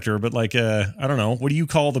character, but like, I don't know. What do you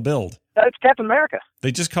call the build? It's Captain America.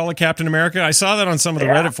 They just call it Captain America? I saw that on some of the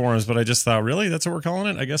Reddit forums, but I just thought, really? That's what we're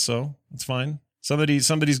calling it? I guess so. It's fine. Somebody's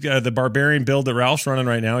the barbarian build that Ralph's running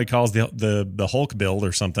right now. He calls the Hulk build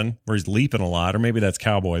or something, where he's leaping a lot, or maybe that's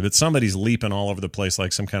Cowboy. But somebody's leaping all over the place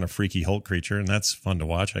like some kind of freaky Hulk creature, and that's fun to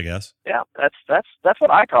watch, I guess. Yeah, that's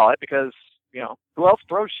what I call it because who else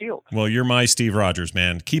throws shields? Well, you're my Steve Rogers,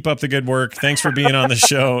 man. Keep up the good work. Thanks for being on the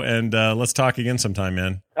show, and let's talk again sometime,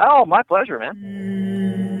 man. Oh, my pleasure,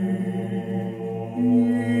 man.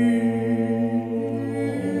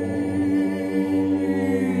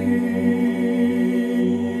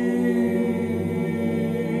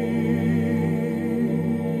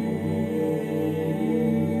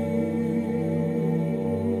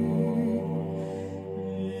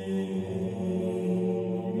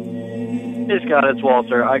 Hey Scott, it's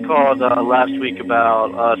Walter. I called last week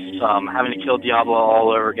about us having to kill Diablo all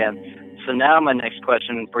over again. So now my next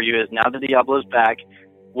question for you is, now that Diablo's back,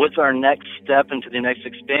 what's our next step into the next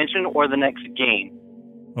expansion or the next game?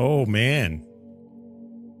 Oh, man.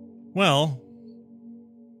 Well,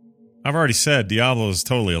 I've already said Diablo's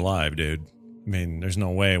totally alive, dude. I mean, there's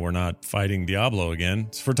no way we're not fighting Diablo again.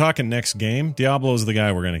 So if we're talking next game, Diablo's the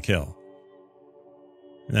guy we're going to kill.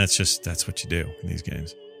 And that's what you do in these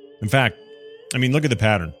games. In fact, I mean, look at the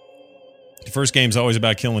pattern. The first game's always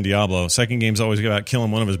about killing Diablo. Second game's always about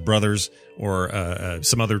killing one of his brothers or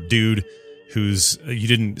some other dude who's you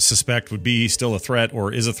didn't suspect would be still a threat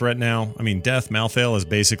or is a threat now. I mean, Death Malthael is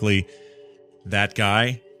basically that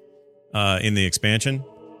guy in the expansion.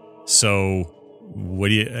 So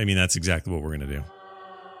that's exactly what we're going to do.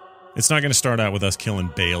 It's not going to start out with us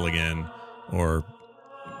killing Baal again or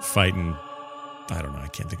fighting, I don't know, I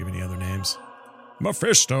can't think of any other names.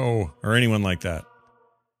 Mephisto or anyone like that.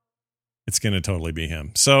 It's going to totally be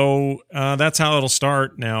him. So that's how it'll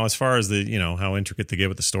start. Now, as far as the, how intricate they get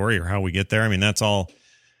with the story or how we get there, I mean, that's all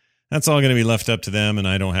going to be left up to them, and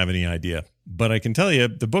I don't have any idea. But I can tell you,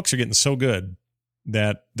 the books are getting so good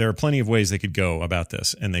that there are plenty of ways they could go about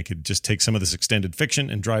this, and they could just take some of this extended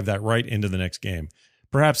fiction and drive that right into the next game,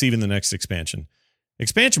 perhaps even the next expansion.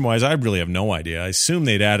 Expansion-wise, I really have no idea. I assume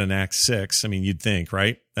they'd add an Act 6. I mean, you'd think,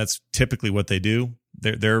 right? That's typically what they do.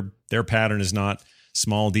 Their pattern is not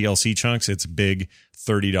small DLC chunks. It's big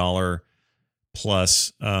 $30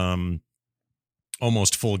 plus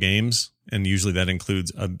almost full games. And usually that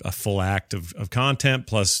includes a full act of content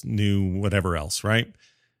plus new whatever else, right?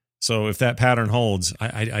 So if that pattern holds,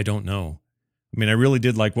 I don't know. I mean, I really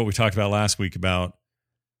did like what we talked about last week about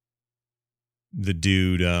the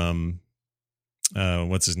dude,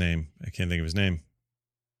 what's his name? I can't think of his name.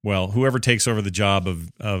 Well, whoever takes over the job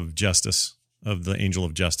of Justice, of the Angel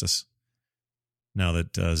of Justice, now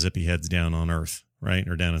that Zippy heads down on Earth, right?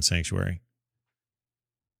 Or down in Sanctuary.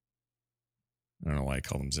 I don't know why I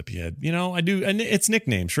call him Zippy Head. I do. And it's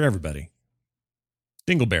nicknames for everybody.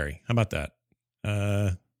 Dingleberry. How about that?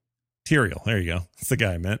 Tyrael. There you go. That's the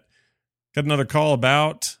guy I meant. Got another call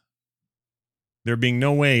about there being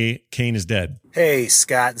no way Cain is dead. Hey,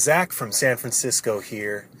 Scott. Zach from San Francisco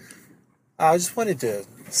here. I just wanted to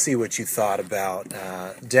see what you thought about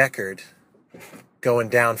Deckard going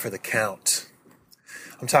down for the count.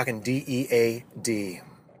 I'm talking DEAD.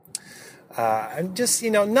 I'm just,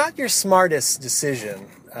 not your smartest decision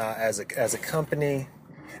as a company,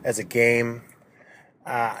 as a game.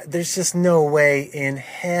 There's just no way in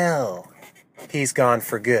hell he's gone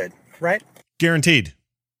for good, right? Guaranteed.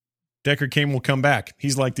 Deckard Cain will come back.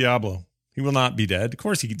 He's like Diablo. He will not be dead. Of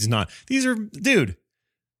course he's not. Dude,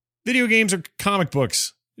 video games are comic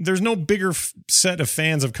books. There's no bigger set of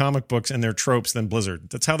fans of comic books and their tropes than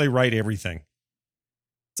Blizzard. That's how they write everything.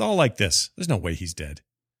 It's all like this. There's no way he's dead.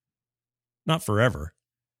 Not forever.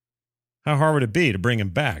 How hard would it be to bring him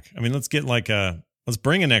back? I mean, let's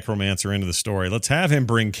bring a necromancer into the story. Let's have him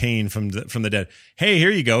bring Cain from the dead. Hey, here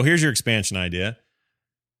you go. Here's your expansion idea.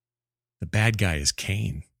 The bad guy is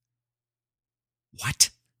Cain. What?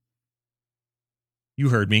 You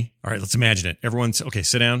heard me. All right, let's imagine it. Everyone's okay.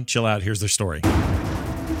 Sit down, chill out. Here's their story.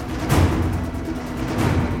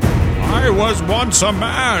 I was once a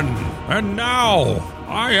man, and now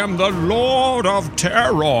I am the Lord of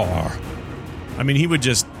Terror. I mean, he would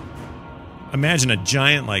just imagine a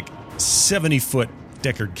giant, 70-foot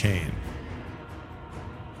Deckard Cain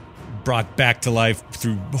brought back to life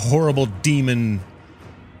through horrible demon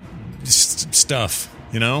stuff,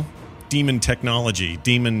 demon technology,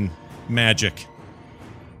 demon magic.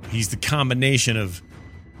 He's the combination of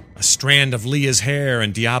a strand of Leah's hair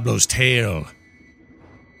and Diablo's tail,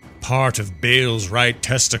 part of Baal's right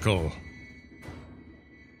testicle,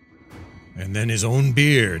 and then his own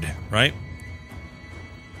beard, right?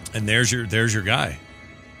 And there's your guy.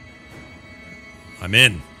 I'm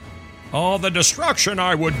in. All the destruction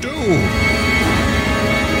I would do.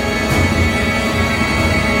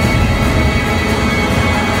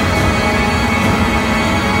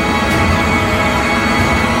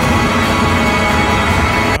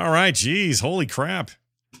 All right, geez, holy crap.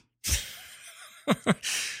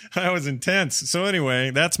 That was intense. So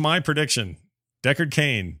anyway, that's my prediction. Deckard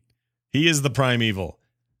Cain. He is the prime evil.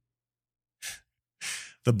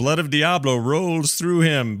 The blood of Diablo rolls through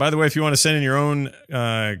him. By the way, if you want to send in your own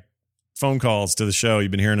phone calls to the show,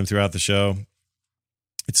 you've been hearing them throughout the show.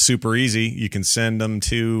 It's super easy. You can send them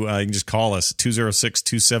to, you can just call us,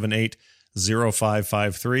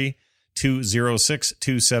 206-278-0553,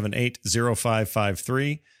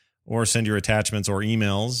 206-278-0553, or send your attachments or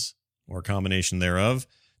emails, or a combination thereof,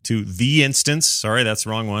 to The Instance. Sorry, that's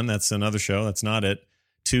the wrong one. That's another show. That's not it.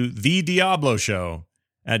 To The Diablo Show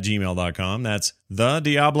at gmail.com. That's The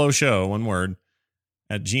Diablo Show, one word,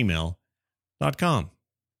 at gmail.com.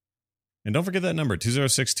 And don't forget that number,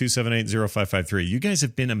 206-278-0553. You guys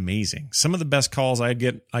have been amazing. Some of the best calls I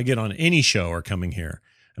get on any show are coming here.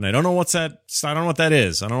 And I don't know what that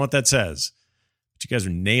is. I don't know what that says. But you guys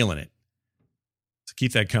are nailing it. So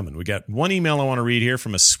Keep that coming. We got one email I want to read here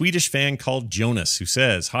from a Swedish fan called Jonas, who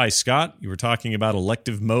says, "Hi, Scott. You were talking about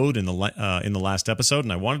elective mode in the last episode,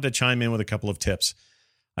 and I wanted to chime in with a couple of tips.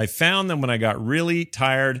 I found that when I got really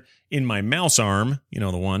tired in my mouse arm, you know,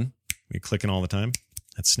 the one you're clicking all the time,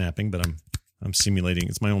 that's snapping, but I'm simulating.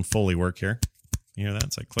 It's my own Foley work here. You hear that?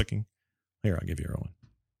 It's like clicking. Here, I'll give you a one.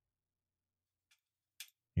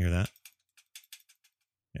 You hear that?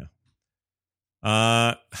 Yeah.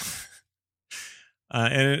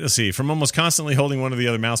 And let's see, from almost constantly holding one of the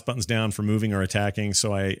other mouse buttons down for moving or attacking,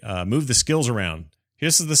 so I moved the skills around.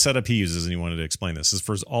 This is the setup he uses, and he wanted to explain this. This is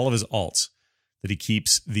for all of his alts, that he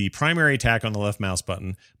keeps the primary attack on the left mouse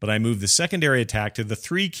button, but I move the secondary attack to the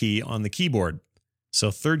 3 key on the keyboard. So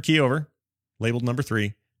third key over, labeled number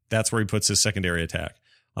 3, that's where he puts his secondary attack.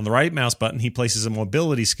 On the right mouse button, he places a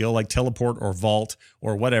mobility skill like teleport or vault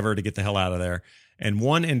or whatever to get the hell out of there. And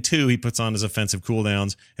 1 and 2 he puts on his offensive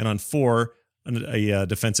cooldowns, and on 4, a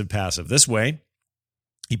defensive passive. This way,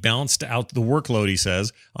 he balanced out the workload, he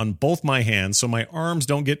says, on both my hands so my arms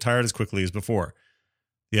don't get tired as quickly as before.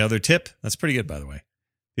 The other tip, that's pretty good, by the way.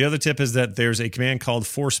 The other tip is that there's a command called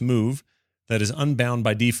force move that is unbound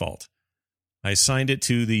by default. I assigned it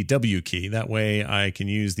to the W key. That way I can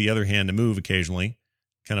use the other hand to move occasionally,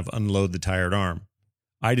 kind of unload the tired arm.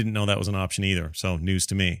 I didn't know that was an option either, so news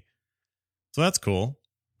to me. So that's cool.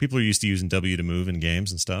 People are used to using W to move in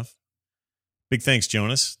games and stuff. Big thanks,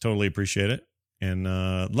 Jonas. Totally appreciate it. And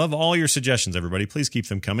love all your suggestions, everybody. Please keep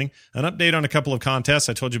them coming. An update on a couple of contests.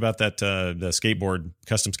 I told you about that the skateboard,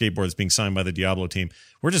 custom skateboard that's being signed by the Diablo team.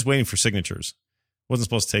 We're just waiting for signatures. Wasn't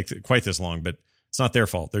supposed to take quite this long, but it's not their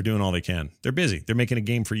fault. They're doing all they can. They're busy. They're making a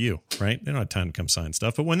game for you, right? They don't have time to come sign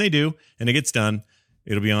stuff. But when they do, and it gets done,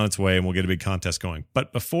 it'll be on its way, and we'll get a big contest going.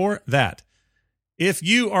 But before that, if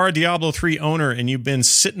you are a Diablo 3 owner and you've been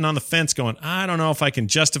sitting on the fence going, I don't know if I can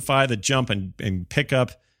justify the jump and pick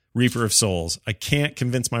up Reaper of Souls. I can't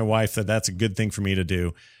convince my wife that that's a good thing for me to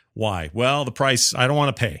do. Why? Well, the price, I don't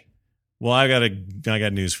want to pay. Well, I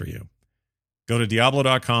got news for you. Go to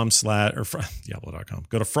Diablo.com Diablo.com.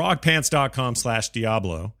 Go to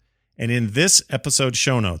frogpants.com/Diablo. And in this episode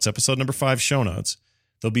show notes, episode number 5 show notes,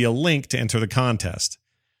 there'll be a link to enter the contest.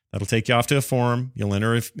 That'll take you off to a forum. You'll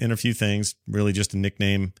enter in a few things, really just a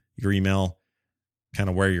nickname, your email, kind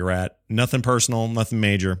of where you're at. Nothing personal, nothing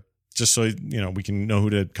major. Just so we can know who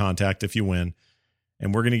to contact if you win.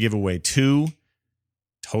 And we're going to give away 2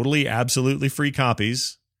 totally, absolutely free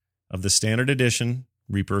copies of the standard edition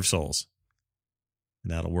Reaper of Souls.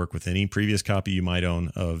 And that'll work with any previous copy you might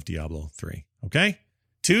own of Diablo 3. Okay?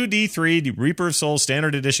 2 D3 Reaper of Souls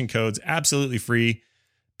standard edition codes, absolutely free.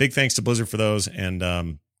 Big thanks to Blizzard for those.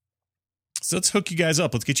 And so let's hook you guys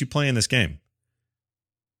up. Let's get you playing this game.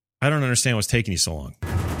 I don't understand what's taking you so long.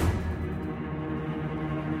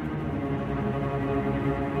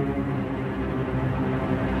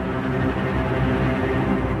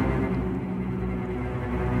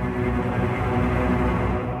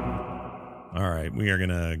 All right, we are going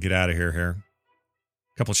to get out of here. A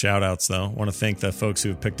couple shout outs, though. I want to thank the folks who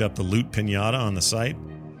have picked up the loot pinata on the site,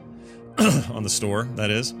 on the store, that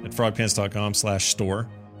is, at frogpants.com/store.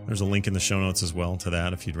 There's a link in the show notes as well to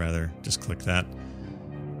that if you'd rather just click that.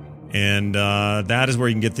 And that is where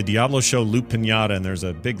you can get the Diablo Show Loot Pinata, and there's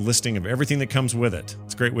a big listing of everything that comes with it.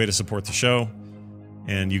 It's a great way to support the show,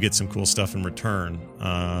 and you get some cool stuff in return.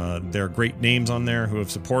 There are great names on there who have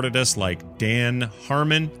supported us, like Dan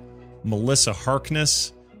Harmon, Melissa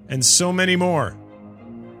Harkness, and so many more.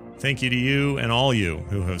 Thank you to you and all you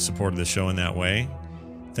who have supported the show in that way.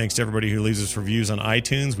 Thanks to everybody who leaves us reviews on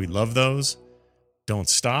iTunes. We love those. Don't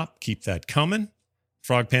stop. Keep that coming.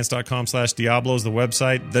 Frogpants.com/Diablo is the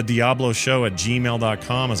website. The Diablo Show at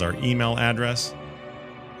gmail.com is our email address,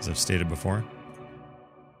 as I've stated before.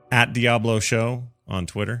 At Diablo Show on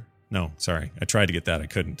Twitter. No, sorry. I tried to get that. I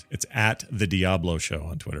couldn't. It's at The Diablo Show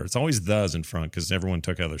on Twitter. It's always thes in front because everyone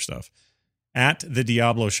took other stuff. At The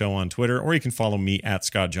Diablo Show on Twitter, or you can follow me at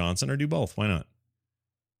Scott Johnson, or do both. Why not?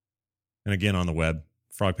 And again, on the web,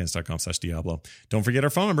 frogpants.com/Diablo. Don't forget our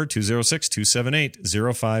phone number,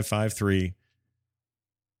 206-278-0553.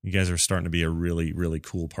 You guys are starting to be a really, really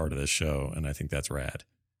cool part of this show, and I think that's rad.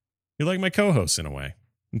 You're like my co-hosts in a way.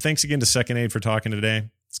 And thanks again to Second Aid for talking today.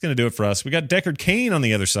 It's going to do it for us. We got Deckard Cain on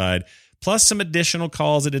the other side, plus some additional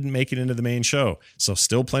calls that didn't make it into the main show. So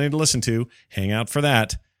still plenty to listen to. Hang out for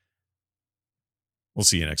that. We'll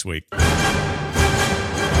see you next week.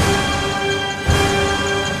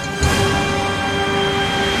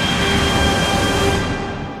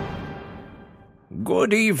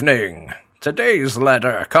 Good evening. Today's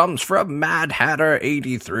letter comes from Mad Hatter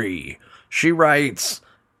 83. She writes,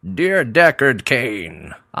 Dear Deckard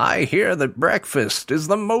Cain, I hear that breakfast is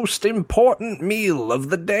the most important meal of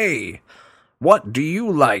the day. What do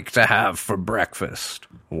you like to have for breakfast?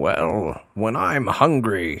 Well, when I'm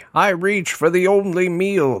hungry, I reach for the only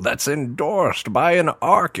meal that's endorsed by an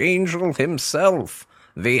archangel himself.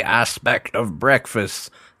 The aspect of breakfast,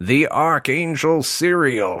 the Archangel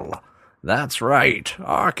cereal. That's right,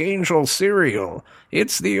 Archangel cereal.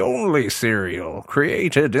 It's the only cereal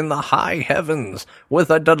created in the high heavens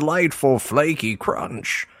with a delightful flaky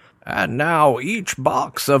crunch. And now each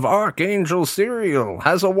box of Archangel cereal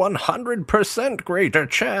has a 100% greater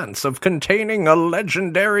chance of containing a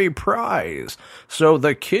legendary prize, so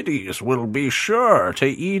the kiddies will be sure to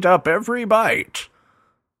eat up every bite.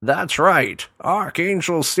 That's right,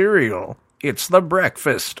 Archangel cereal. It's the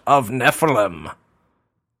breakfast of Nephilim.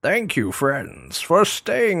 Thank you, friends, for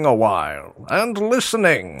staying a while and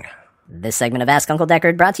listening. This segment of Ask Uncle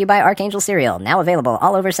Deckard brought to you by Archangel Cereal, now available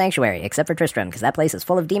all over Sanctuary, except for Tristram, because that place is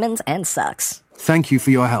full of demons and sucks. Thank you for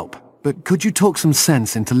your help, but could you talk some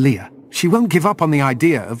sense into Leah? She won't give up on the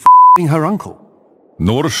idea of f***ing her uncle.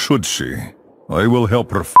 Nor should she. I will help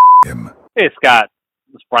her f*** him. Hey, Scott.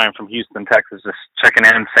 This is Brian from Houston, Texas, just checking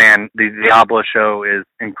in, saying the Diablo Show is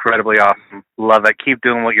incredibly awesome. Love it. Keep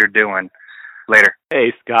doing what you're doing. Later.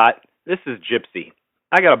 Hey, Scott. This is Gypsy.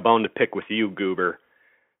 I got a bone to pick with you, Goober.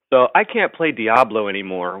 So I can't play Diablo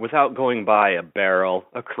anymore without going by a barrel,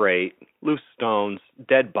 a crate, loose stones,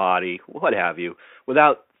 dead body, what have you,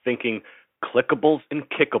 without thinking clickables and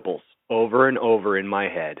kickables over and over in my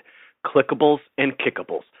head. Clickables and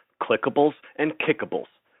kickables. Clickables and kickables.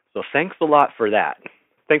 So thanks a lot for that.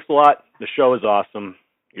 Thanks a lot. The show is awesome.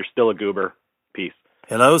 You're still a goober. Peace.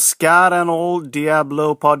 Hello, Scott and all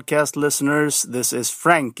Diablo podcast listeners. This is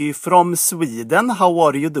Frankie from Sweden. How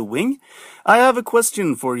are you doing? I have a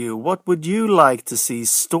question for you. What would you like to see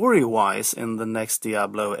story-wise in the next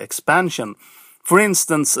Diablo expansion? For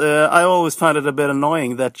instance, I always find it a bit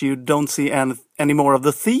annoying that you don't see any more of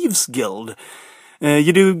the Thieves Guild.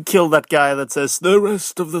 You do kill that guy that says, the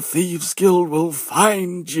rest of the Thieves Guild will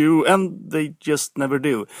find you, and they just never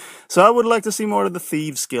do. So I would like to see more of the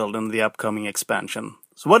Thieves Guild in the upcoming expansion.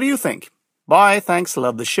 So what do you think? Bye, thanks,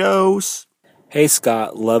 love the shows. Hey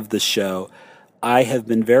Scott, love the show. I have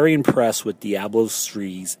been very impressed with Diablo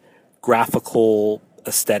 3's graphical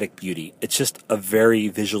aesthetic beauty. It's just a very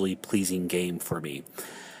visually pleasing game for me.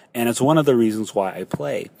 And it's one of the reasons why I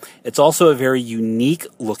play. It's also a very unique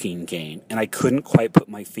looking game, and I couldn't quite put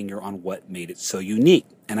my finger on what made it so unique,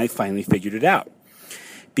 and I finally figured it out.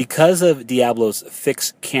 Because of Diablo's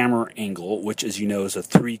fixed camera angle, which as you know is a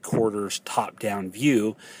 3/4 top-down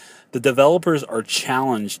view, the developers are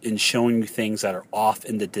challenged in showing you things that are off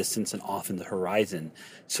in the distance and off in the horizon.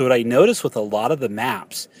 So what I noticed with a lot of the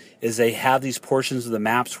maps is they have these portions of the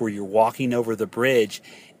maps where you're walking over the bridge,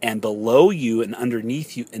 and below you and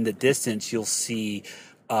underneath you in the distance, you'll see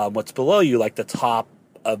what's below you, like the top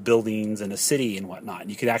of buildings and a city and whatnot. And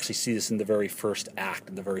you can actually see this in the very first act,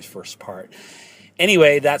 in the very first part.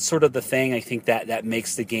 Anyway, that's sort of the thing. I think that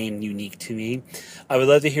makes the game unique to me. I would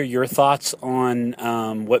love to hear your thoughts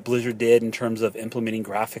on what Blizzard did in terms of implementing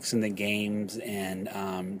graphics in the games and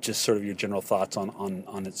just sort of your general thoughts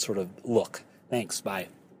on its sort of look. Thanks. Bye.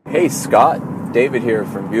 Hey, Scott. David here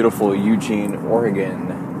from beautiful Eugene,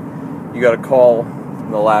 Oregon. You got a call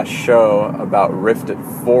in the last show about Rifted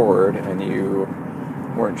Forward, and you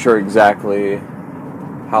weren't sure exactly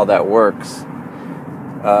how that works.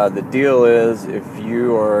 The deal is, if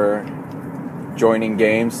you are joining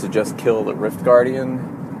games to just kill the Rift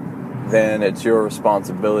Guardian, then it's your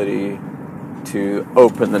responsibility to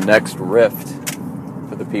open the next rift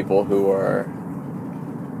for the people who are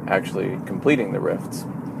actually completing the rifts.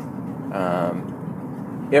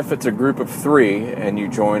 If it's a group of 3 and you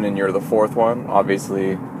join and you're the 4th one,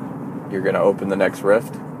 obviously you're going to open the next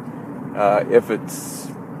rift. If it's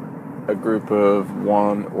a group of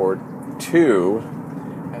 1 or 2,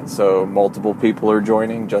 and so multiple people are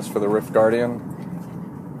joining just for the Rift Guardian,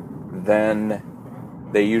 then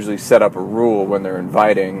they usually set up a rule when they're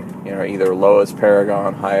inviting, either lowest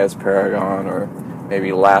Paragon, highest Paragon, or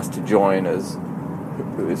maybe last to join is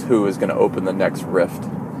who is going to open the next rift.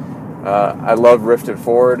 I love Rifted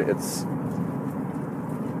Forward. It's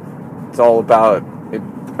all about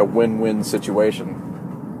a win-win situation,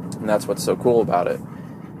 and that's what's so cool about it,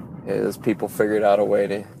 is people figured out a way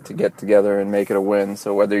to get together and make it a win.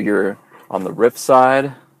 So whether you're on the rift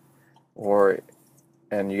side,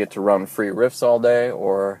 and you get to run free rifts all day,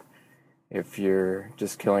 or if you're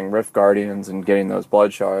just killing Rift Guardians and getting those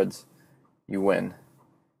blood shards, you win.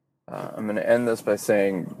 I'm going to end this by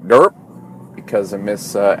saying derp, because I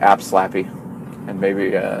miss App Slappy, and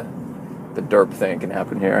maybe the derp thing can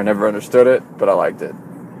happen here. I never understood it, but I liked it.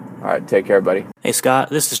 All right, take care, buddy. Hey, Scott,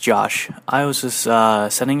 this is Josh. I was just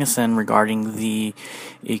sending us in regarding the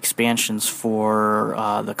expansions for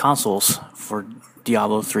the consoles for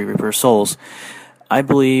Diablo 3 Reaper Souls. I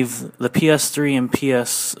believe the PS3 and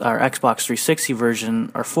Xbox 360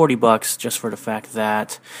 version are $40 just for the fact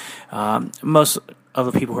that most of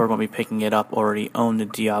the people who are going to be picking it up already own the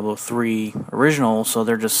Diablo 3 original, so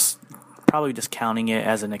they're just probably just counting it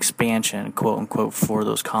as an expansion, quote unquote, for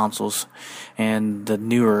those consoles. And the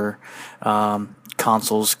newer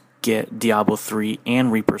consoles get Diablo 3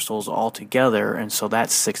 and Reaper Souls all together, and so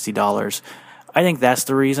that's $60. I think that's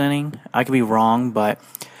the reasoning. I could be wrong, but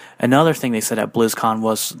another thing they said at BlizzCon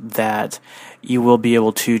was that you will be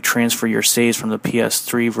able to transfer your saves from the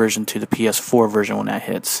PS3 version to the PS4 version when that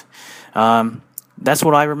hits. That's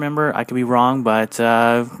what I remember. I could be wrong, but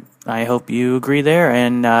I hope you agree there,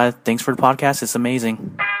 and thanks for the podcast. It's amazing.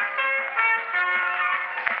 This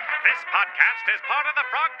podcast is part of the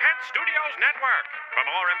Frog Pants Studios Network. For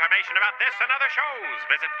more information about this and other shows,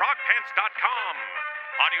 visit frogpants.com.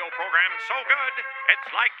 Audio program so good,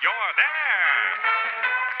 it's like you're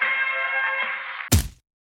there.